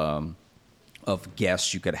of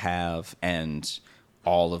guests you could have, and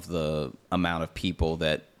all of the amount of people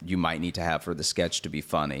that you might need to have for the sketch to be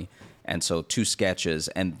funny. And so 2 sketches,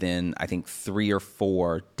 and then I think 3 or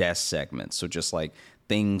 4 desk segments. So just like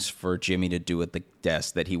things for Jimmy to do at the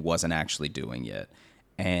desk that he wasn't actually doing yet.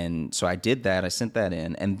 And so I did that. I sent that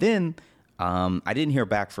in. And then I didn't hear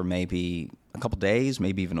back for maybe a couple days,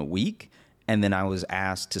 maybe even a week. And then I was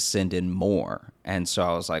asked to send in more. And so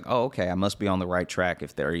I was like, oh, okay, I must be on the right track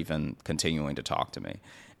if they're even continuing to talk to me.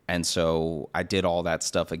 And so I did all that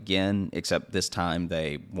stuff again, except this time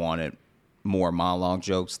they wanted more monologue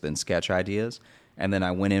jokes than sketch ideas. And then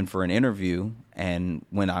I went in for an interview, and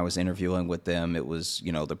when I was interviewing with them, it was,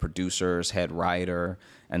 the producers, head writer,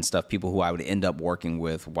 and stuff, people who I would end up working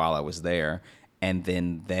with while I was there. And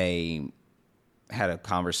then they had a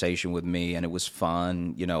conversation with me, and it was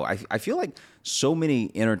fun. I feel like so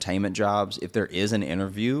many entertainment jobs, if there is an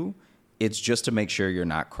interview, it's just to make sure you're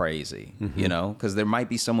not crazy, because there might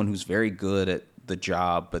be someone who's very good at the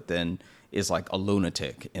job, but then is like a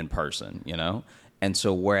lunatic in person, And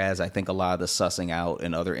so whereas I think a lot of the sussing out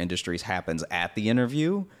in other industries happens at the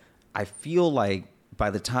interview, I feel like by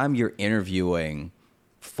the time you're interviewing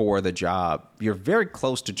for the job, you're very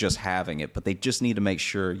close to just having it, but they just need to make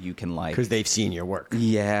sure you can because they've seen your work.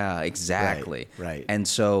 Yeah, exactly. Right. And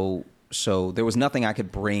so there was nothing I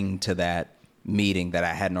could bring to that meeting that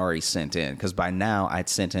I hadn't already sent in, because by now I'd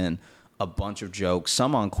sent in a bunch of jokes,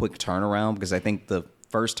 some on quick turnaround, because I think the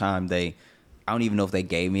first time I don't even know if they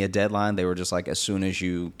gave me a deadline. They were just like, as soon as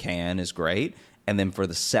you can is great. And then for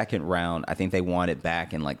the second round, I think they want it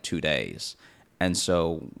back in like 2 days. And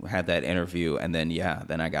so had that interview, and then,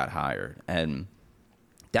 then I got hired. And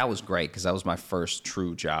that was great, because that was my first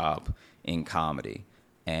true job in comedy.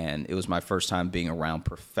 And it was my first time being around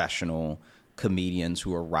professional comedians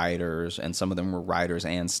who are writers, and some of them were writers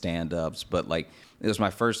and stand-ups. But like, it was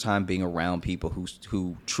my first time being around people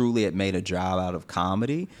who truly had made a job out of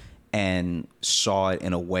comedy and saw it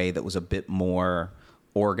in a way that was a bit more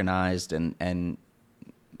organized and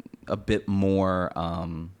a bit more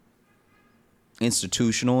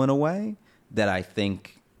institutional in a way that I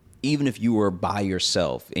think even if you were by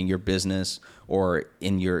yourself in your business or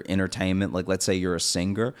in your entertainment, like let's say you're a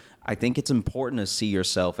singer, I think it's important to see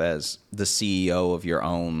yourself as the CEO of your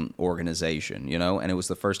own organization, And it was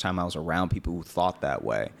the first time I was around people who thought that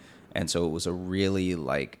way. And so it was a really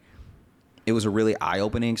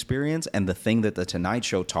eye-opening experience. And the thing that The Tonight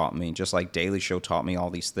Show taught me, just like Daily Show taught me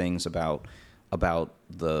all these things about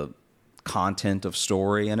the content of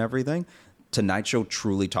story and everything, Tonight Show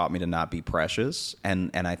truly taught me to not be precious.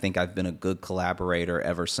 And I think I've been a good collaborator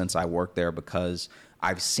ever since I worked there, because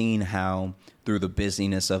I've seen how through the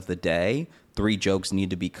busyness of the day, 3 jokes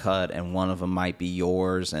need to be cut, and one of them might be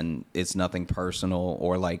yours, and it's nothing personal,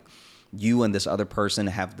 or like you and this other person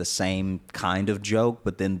have the same kind of joke,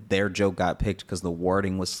 but then their joke got picked because the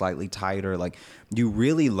wording was slightly tighter. Like, you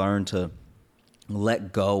really learn to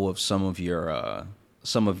let go of some of your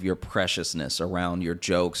your preciousness around your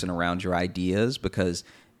jokes and around your ideas, because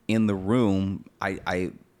in the room,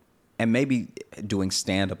 and maybe doing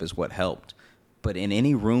stand-up is what helped, but in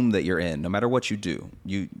any room that you're in, no matter what you do,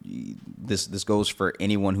 this goes for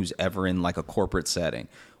anyone who's ever in like a corporate setting.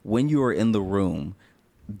 When you are in the room,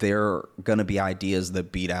 there are going to be ideas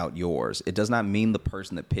that beat out yours. It does not mean the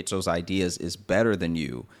person that pitched those ideas is better than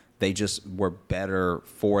you. They just were better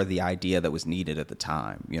for the idea that was needed at the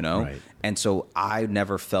time, you know? Right. And so I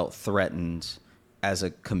never felt threatened as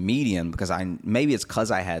a comedian, because maybe it's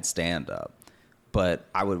because I had stand-up, but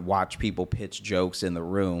I would watch people pitch jokes in the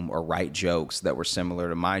room or write jokes that were similar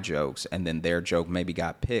to my jokes, and then their joke maybe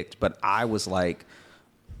got picked. But I was like,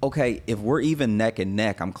 okay, if we're even neck and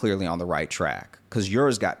neck, I'm clearly on the right track, because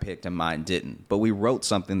yours got picked and mine didn't. But we wrote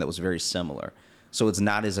something that was very similar. So it's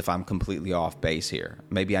not as if I'm completely off base here.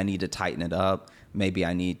 Maybe I need to tighten it up. Maybe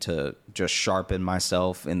I need to just sharpen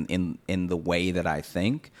myself in the way that I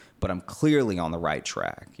think. But I'm clearly on the right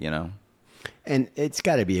track, you know? And it's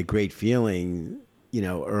got to be a great feeling, you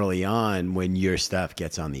know, early on when your stuff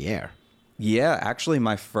gets on the air. Yeah, actually,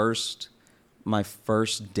 my first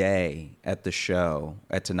day at the show,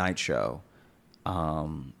 at Tonight Show,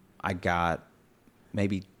 I got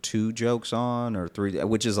maybe 2 jokes on, or 3,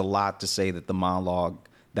 which is a lot to say that the monologue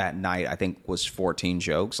that night, I think, was 14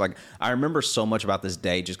 jokes. Like, I remember so much about this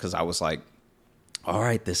day just because I was like, all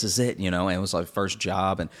right, this is it, you know, and it was like first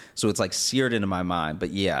job. And so it's like seared into my mind.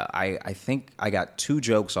 But yeah, I think I got 2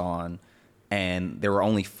 jokes on, and there were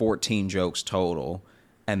only 14 jokes total,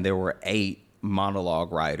 and there were 8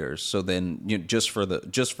 monologue writers. So then, you know, just for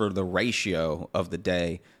the ratio of the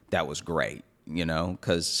day, that was great, you know,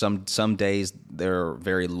 because some days they're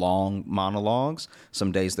very long monologues,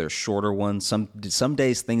 some days they're shorter ones, some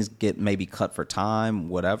days things get maybe cut for time,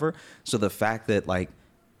 whatever. So the fact that like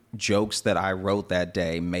jokes that I wrote that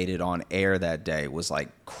day made it on air that day was like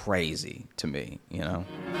crazy to me, you know?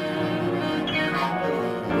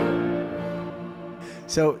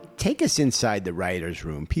 So take us inside the writer's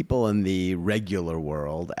room, people in the regular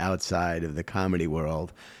world outside of the comedy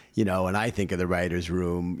world, you know, and I think of the writer's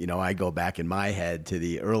room, you know, I go back in my head to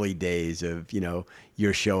the early days of, you know,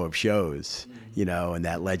 your show of shows, you know, and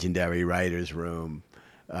that legendary writer's room.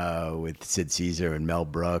 With Sid Caesar and Mel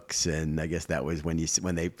Brooks, and I guess that was when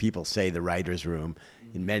people say the writer's room,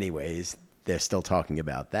 in many ways they're still talking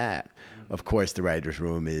about that. Of course, the writer's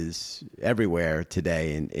room is everywhere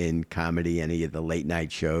today in comedy, any of the late night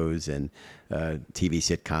shows and TV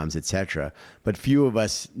sitcoms, etc. But few of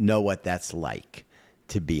us know what that's like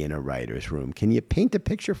to be in a writer's room. Can you paint a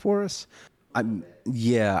picture for us?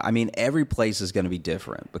 Yeah, I mean, every place is going to be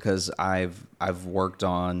different, because I've worked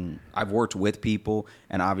with people,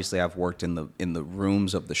 and obviously I've worked in the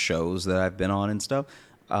rooms of the shows that I've been on and stuff,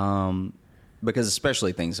 because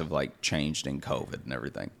especially things have like changed in COVID and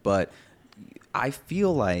everything. But I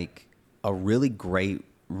feel like a really great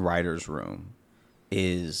writer's room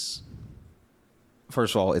is,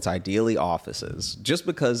 first of all, it's ideally offices, just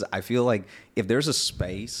because I feel like if there's a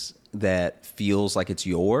space that feels like it's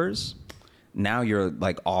yours, now you're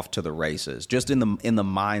like off to the races, just in the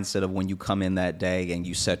mindset of when you come in that day and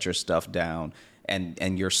you set your stuff down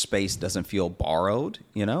and your space doesn't feel borrowed,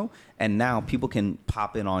 you know? And now people can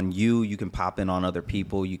pop in on you can pop in on other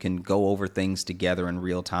people, you can go over things together in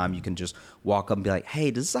real time. You can just walk up and be like,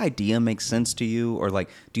 hey, does this idea make sense to you? Or like,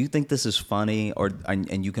 do you think this is funny? Or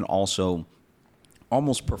and you can also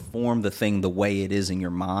almost perform the thing the way it is in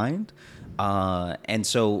your mind. And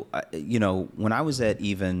so, you know, when I was at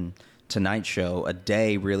even Tonight Show, a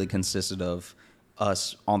day really consisted of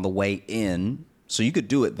us on the way in. So you could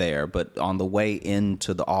do it there, but on the way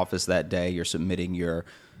into the office that day, you're submitting your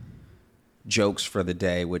jokes for the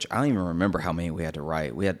day, which I don't even remember how many we had to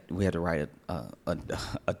write. We had to write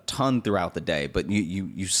a ton throughout the day, but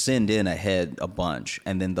you send in ahead a bunch,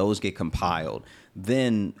 and then those get compiled.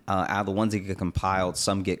 Then out of the ones that get compiled,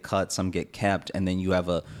 some get cut, some get kept, and then you have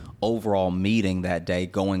a overall meeting that day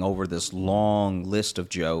going over this long list of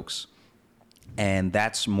jokes. And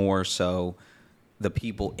that's more so the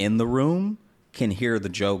people in the room can hear the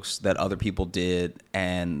jokes that other people did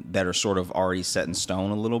and that are sort of already set in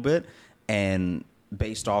stone a little bit. And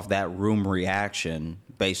based off that room reaction,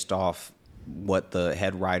 based off what the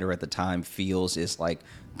head writer at the time feels is like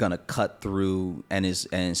gonna cut through and is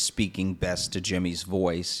speaking best to Jimmy's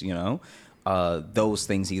voice, you know, those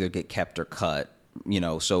things either get kept or cut, you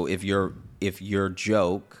know. So if your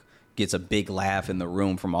joke gets a big laugh in the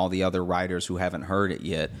room from all the other writers who haven't heard it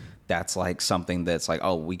yet, that's like something that's like,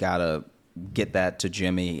 oh, we gotta get that to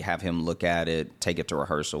Jimmy, have him look at it, take it to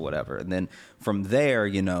rehearsal, whatever. And then from there,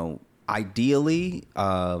 you know, ideally,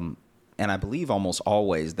 and I believe almost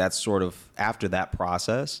always that's sort of after that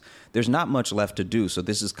process, there's not much left to do. So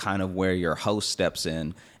this is kind of where your host steps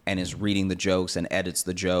in and is reading the jokes and edits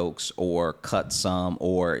the jokes or cuts some,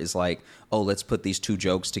 or is like, oh, let's put these two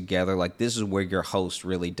jokes together. Like, this is where your host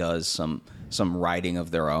really does some writing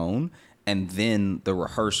of their own. And then the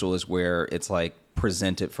rehearsal is where it's like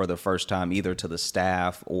presented for the first time, either to the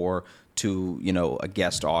staff or to, you know, a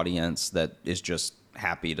guest audience that is just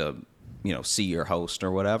happy to, you know, see your host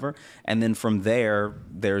or whatever. And then from there,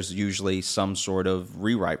 there's usually some sort of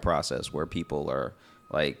rewrite process where people are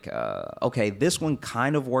like, okay, this one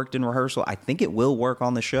kind of worked in rehearsal. I think it will work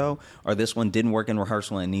on the show. Or this one didn't work in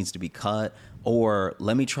rehearsal and it needs to be cut. Or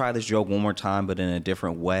let me try this joke one more time, but in a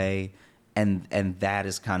different way. And that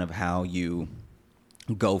is kind of how you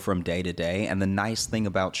go from day to day. And the nice thing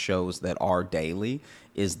about shows that are daily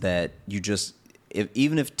is that you just,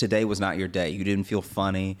 even if today was not your day, you didn't feel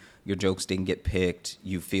funny, your jokes didn't get picked,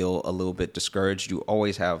 you feel a little bit discouraged, you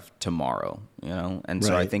always have tomorrow, you know? And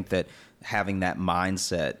so I think that having that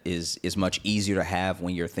mindset is much easier to have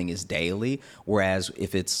when your thing is daily. Whereas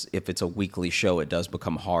if it's a weekly show, it does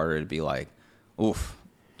become harder to be like, oof,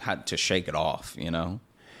 had to shake it off, you know?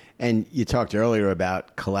 And you talked earlier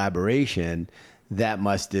about collaboration. That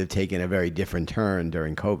must have taken a very different turn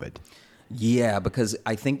during COVID. Yeah, because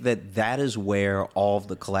I think that is where all of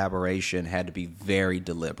the collaboration had to be very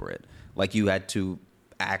deliberate. Like, you had to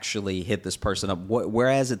actually hit this person up.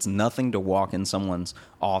 Whereas it's nothing to walk in someone's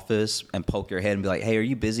office and poke your head and be like, hey, are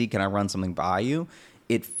you busy? Can I run something by you?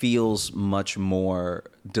 It feels much more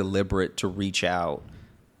deliberate to reach out.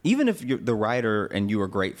 Even if you're the writer and you are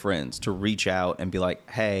great friends, to reach out and be like,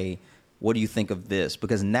 hey, what do you think of this?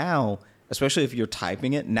 Because now, especially if you're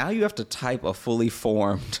typing it, now you have to type a fully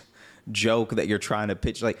formed joke that you're trying to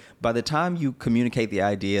pitch. Like, by the time you communicate the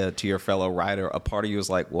idea to your fellow writer, a part of you is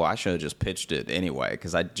like, well, I should have just pitched it anyway,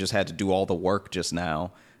 because I just had to do all the work just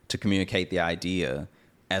now to communicate the idea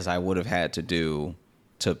as I would have had to do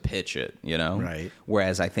to pitch it, you know? Right.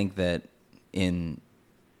 Whereas I think that in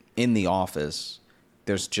the office,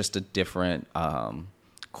 there's just a different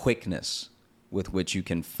quickness with which you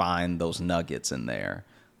can find those nuggets in there.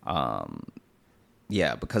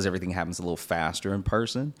 Yeah, because everything happens a little faster in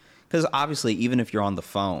person. Because obviously, even if you're on the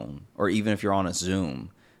phone or even if you're on a Zoom,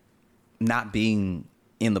 not being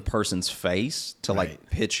in the person's face to like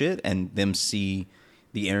pitch it and them see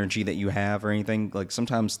the energy that you have or anything, like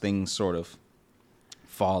sometimes things sort of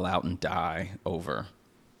fall out and die over.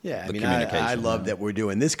 Yeah, I mean, I love that we're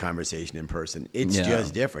doing this conversation in person. It's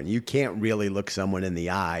just different. You can't really look someone in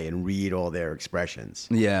the eye and read all their expressions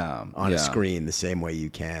on a screen the same way you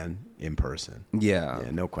can in person. Yeah,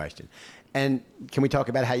 no question. And can we talk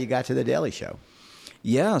about how you got to The Daily Show?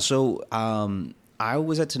 Yeah, so I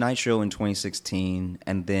was at Tonight Show in 2016,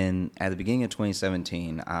 and then at the beginning of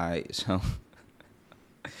 2017, I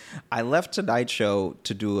left Tonight Show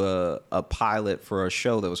to do a pilot for a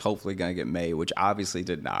show that was hopefully going to get made, which obviously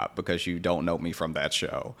did not, because you don't know me from that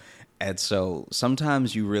show. And so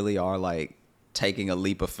sometimes you really are like taking a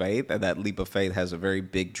leap of faith, and that leap of faith has a very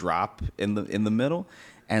big drop in the middle.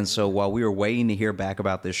 And so while we were waiting to hear back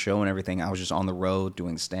about this show and everything, I was just on the road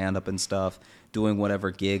doing stand-up and stuff, doing whatever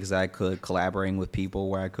gigs I could, collaborating with people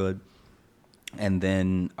where I could. And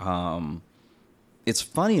then it's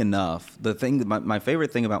funny enough, my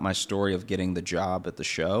favorite thing about my story of getting the job at the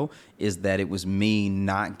show is that it was me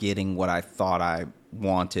not getting what I thought I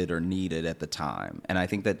wanted or needed at the time. And I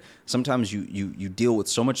think that sometimes you deal with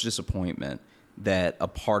so much disappointment that a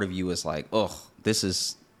part of you is like, ugh,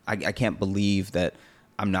 I can't believe that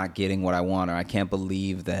I'm not getting what I want, or I can't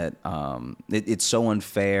believe that it's so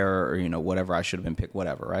unfair, or, you know, whatever, I should have been picked,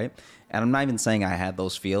 whatever, right? And I'm not even saying I had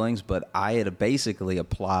those feelings, but I had basically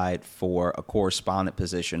applied for a correspondent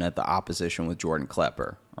position at the opposition with Jordan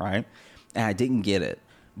Klepper, right? And I didn't get it.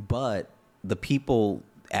 But the people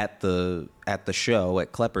at the show,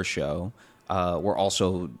 at Klepper's show, were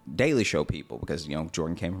also Daily Show people, because, you know,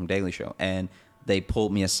 Jordan came from Daily Show. And they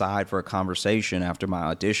pulled me aside for a conversation after my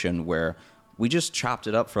audition where we just chopped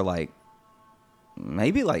it up for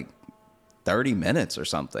maybe 30 minutes or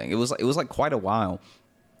something. It was like quite a while.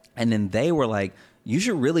 And then they were like, you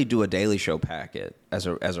should really do a Daily Show packet as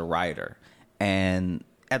a writer. And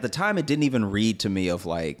at the time, it didn't even read to me of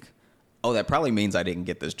like, oh, that probably means I didn't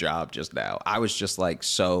get this job just now. I was just like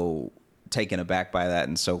so taken aback by that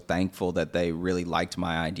and so thankful that they really liked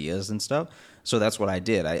my ideas and stuff. So that's what I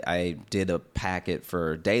did. I did a packet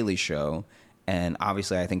for Daily Show. And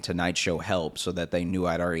obviously, I think Tonight Show helped so that they knew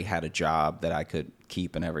I'd already had a job that I could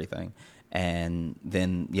keep and everything. And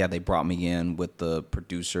then, they brought me in with the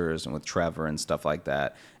producers and with Trevor and stuff like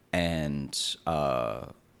that. And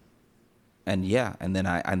and then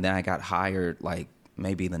I got hired like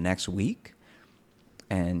maybe the next week,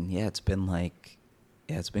 and it's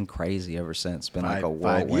been crazy ever since. It's been like a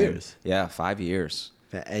whirlwind. 5 years. Yeah, 5 years.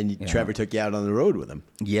 And Trevor took you out on the road with him.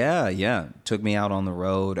 Yeah. Took me out on the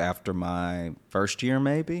road after my first year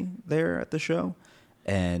maybe there at the show.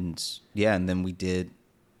 And then we did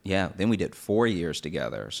 4 years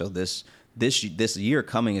together. So this year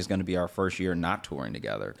coming is going to be our first year not touring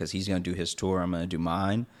together, because he's going to do his tour, I'm going to do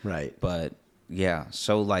mine. Right. But yeah,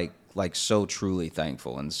 so like so truly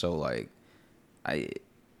thankful, and so like I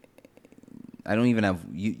don't even have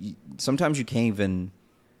you sometimes you can't even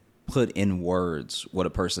put in words what a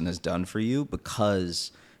person has done for you,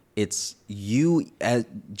 because it's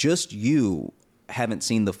just you haven't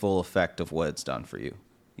seen the full effect of what it's done for you.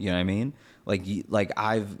 You know what I mean? Like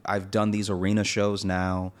I've done these arena shows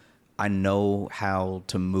now. I know how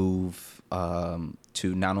to move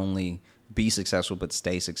to not only be successful but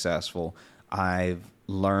stay successful. I've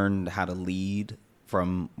learned how to lead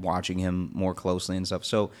from watching him more closely and stuff.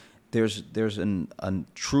 So there's a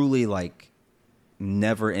truly like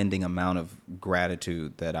never-ending amount of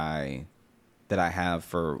gratitude that I have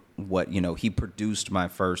for what, he produced my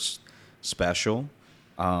first special,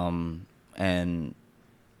 and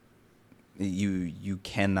you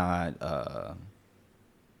cannot,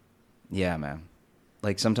 man.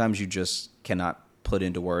 Like sometimes you just cannot put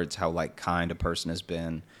into words how like kind a person has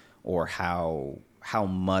been, or how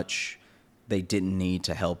much they didn't need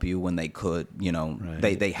to help you when they could.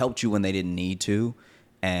 Right. They helped you when they didn't need to,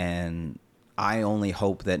 and I only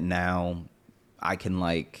hope that now I can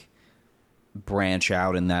like branch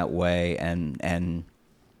out in that way, and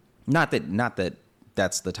not that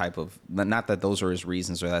that's the type of, not that those are his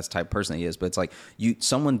reasons or that's the type of person he is, but it's like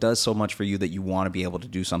someone does so much for you that you want to be able to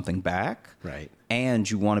do something back, right? And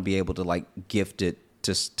you want to be able to like gift it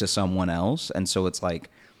to someone else, and so it's like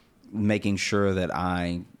making sure that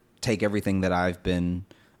I take everything that I've been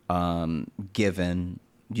given,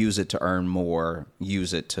 use it to earn more,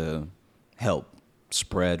 use it to help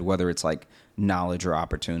spread, whether it's like knowledge or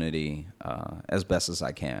opportunity, as best as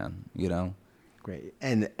I can, Great.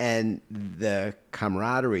 And the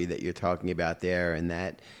camaraderie that you're talking about there, and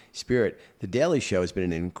that spirit, The Daily Show has been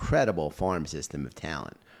an incredible farm system of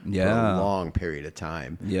talent for a long period of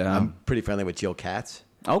time. Yeah. I'm pretty friendly with Jill Katz.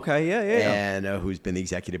 Okay, yeah. And who's been the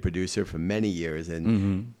executive producer for many years.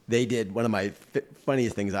 And they did, one of my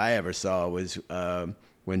funniest things I ever saw was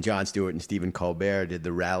when Jon Stewart and Stephen Colbert did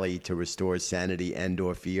the rally to restore sanity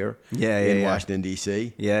and/or fear in Washington,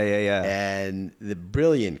 D.C. Yeah. And the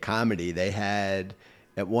brilliant comedy they had,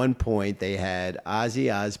 at one point, they had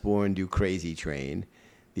Ozzy Osbourne do Crazy Train,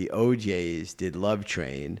 the OJs did Love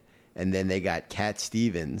Train, and then they got Cat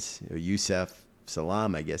Stevens, or Yusef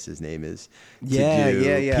Salam, I guess his name is, to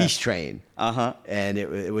do Peace Train. Uh-huh. And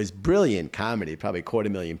it was brilliant comedy, probably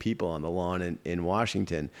 250,000 people on the lawn in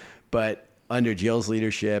Washington. But under Jill's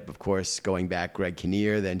leadership, of course, going back, Greg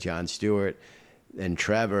Kinnear, then Jon Stewart, then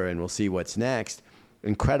Trevor, and we'll see what's next.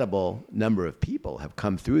 Incredible number of people have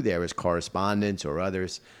come through there as correspondents or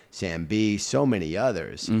others, Sam B., so many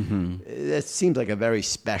others. It seems like a very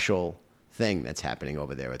special thing that's happening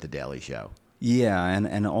over there at The Daily Show. Yeah,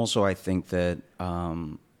 and also I think that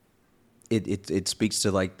it speaks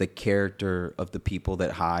to like the character of the people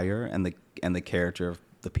that hire and the character of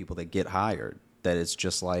the people that get hired. That it's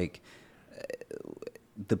just like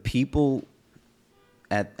the people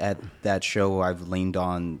at that show I've leaned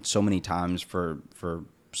on so many times for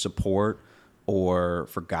support or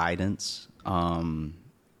for guidance, and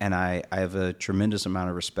I have a tremendous amount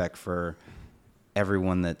of respect for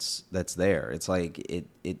everyone that's there. It's like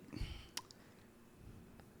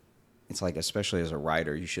it's like, especially as a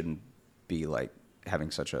writer, you shouldn't be like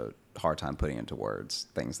having such a hard time putting into words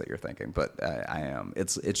things that you're thinking, but I am.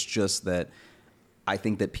 It's just that I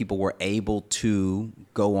think that people were able to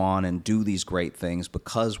go on and do these great things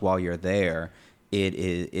because while you're there,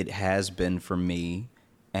 it has been for me,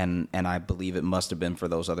 and I believe it must have been for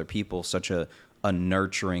those other people, such a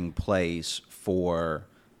nurturing place for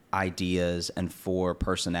ideas and for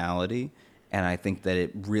personality. And I think that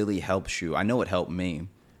it really helps you. I know it helped me.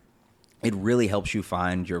 It really helps you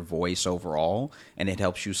find your voice overall, and it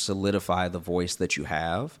helps you solidify the voice that you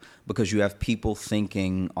have, because you have people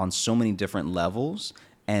thinking on so many different levels,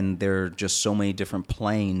 and there are just so many different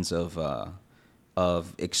planes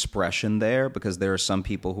of expression there, because there are some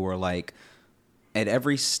people who are like, at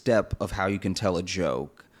every step of how you can tell a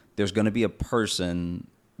joke, there's going to be a person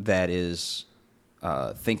that is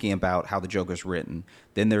thinking about how the joke is written.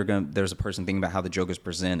 Then there's a person thinking about how the joke is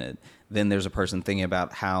presented. Then there's a person thinking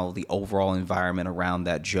about how the overall environment around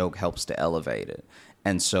that joke helps to elevate it.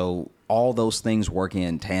 And so all those things working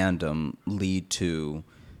in tandem lead to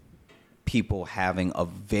people having a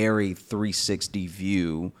very 360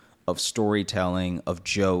 view of storytelling, of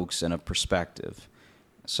jokes, and of perspective.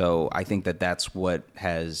 So I think that that's what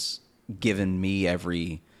has given me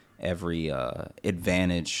every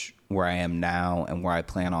advantage where I am now and where I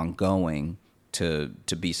plan on going to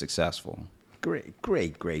be successful.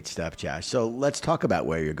 Great stuff, Josh. So let's talk about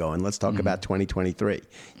where you're going. Let's talk about 2023.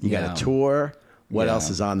 You got a tour. What else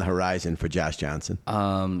is on the horizon for Josh Johnson?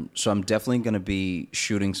 So I'm definitely going to be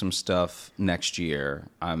shooting some stuff next year.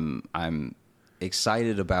 I'm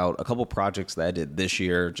excited about a couple projects that I did this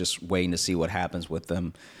year, just waiting to see what happens with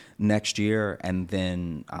them next year. And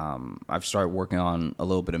then I've started working on a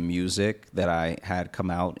little bit of music that I had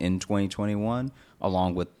come out in 2021,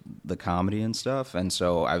 along with the comedy and stuff. And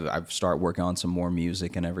so I've started working on some more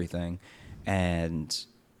music and everything. And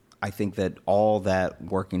I think that all that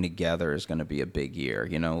working together is going to be a big year.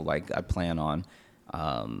 You know, like I plan on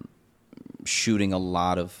shooting a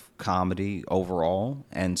lot of comedy overall.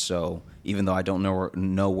 And so even though I don't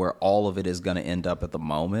know where all of it is going to end up at the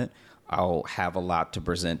moment, I'll have a lot to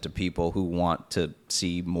present to people who want to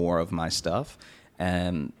see more of my stuff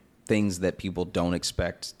and things that people don't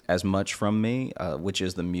expect as much from me, which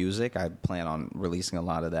is the music. I plan on releasing a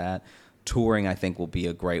lot of that. Touring, I think, will be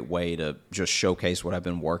a great way to just showcase what I've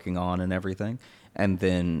been working on and everything. And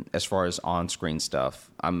then as far as on-screen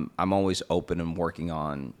stuff, I'm always open and working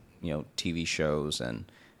on, you know, TV shows and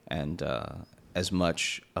as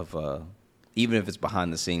much of a, even if it's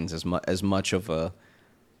behind the scenes, as much of a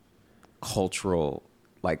cultural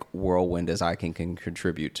like whirlwind as I can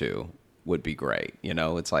contribute to would be great. You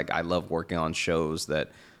know, it's like I love working on shows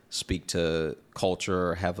that speak to culture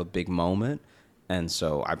or have a big moment. And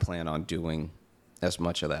so I plan on doing as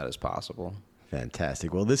much of that as possible.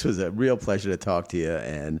 Fantastic. Well, this was a real pleasure to talk to you,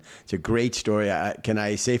 and it's a great story. Can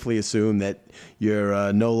I safely assume that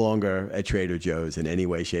you're no longer at Trader Joe's in any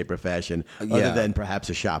way, shape, or fashion, other than perhaps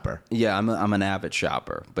a shopper? Yeah, I'm an avid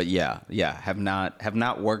shopper, but yeah, have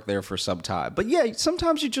not worked there for some time. But yeah,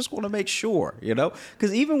 sometimes you just want to make sure, you know,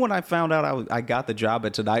 because even when I found out I got the job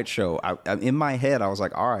at Tonight Show, in my head I was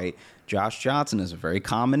like, all right, Josh Johnson is a very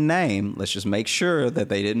common name. Let's just make sure that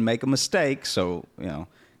they didn't make a mistake. So, you know,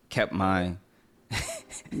 kept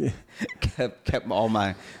all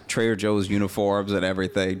my Trader Joe's uniforms and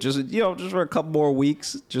everything. Just for a couple more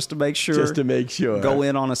weeks, just to make sure. Just to make sure. Go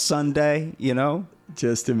in on a Sunday, you know.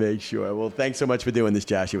 Just to make sure. Well, thanks so much for doing this,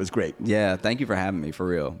 Josh. It was great. Yeah, thank you for having me. For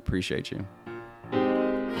real, appreciate you.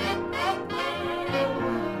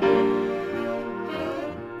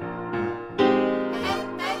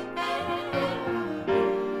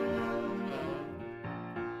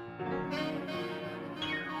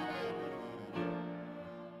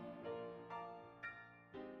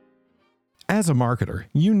 As a marketer,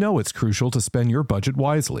 you know it's crucial to spend your budget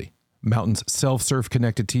wisely. Mountain's self-serve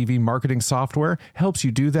connected TV marketing software helps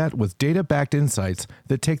you do that with data-backed insights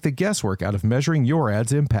that take the guesswork out of measuring your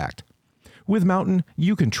ad's impact. With Mountain,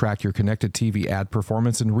 you can track your connected TV ad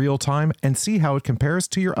performance in real time and see how it compares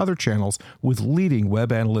to your other channels with leading web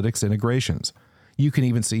analytics integrations. You can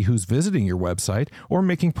even see who's visiting your website or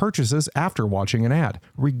making purchases after watching an ad,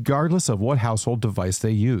 regardless of what household device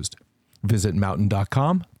they used. Visit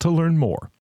mountain.com to learn more.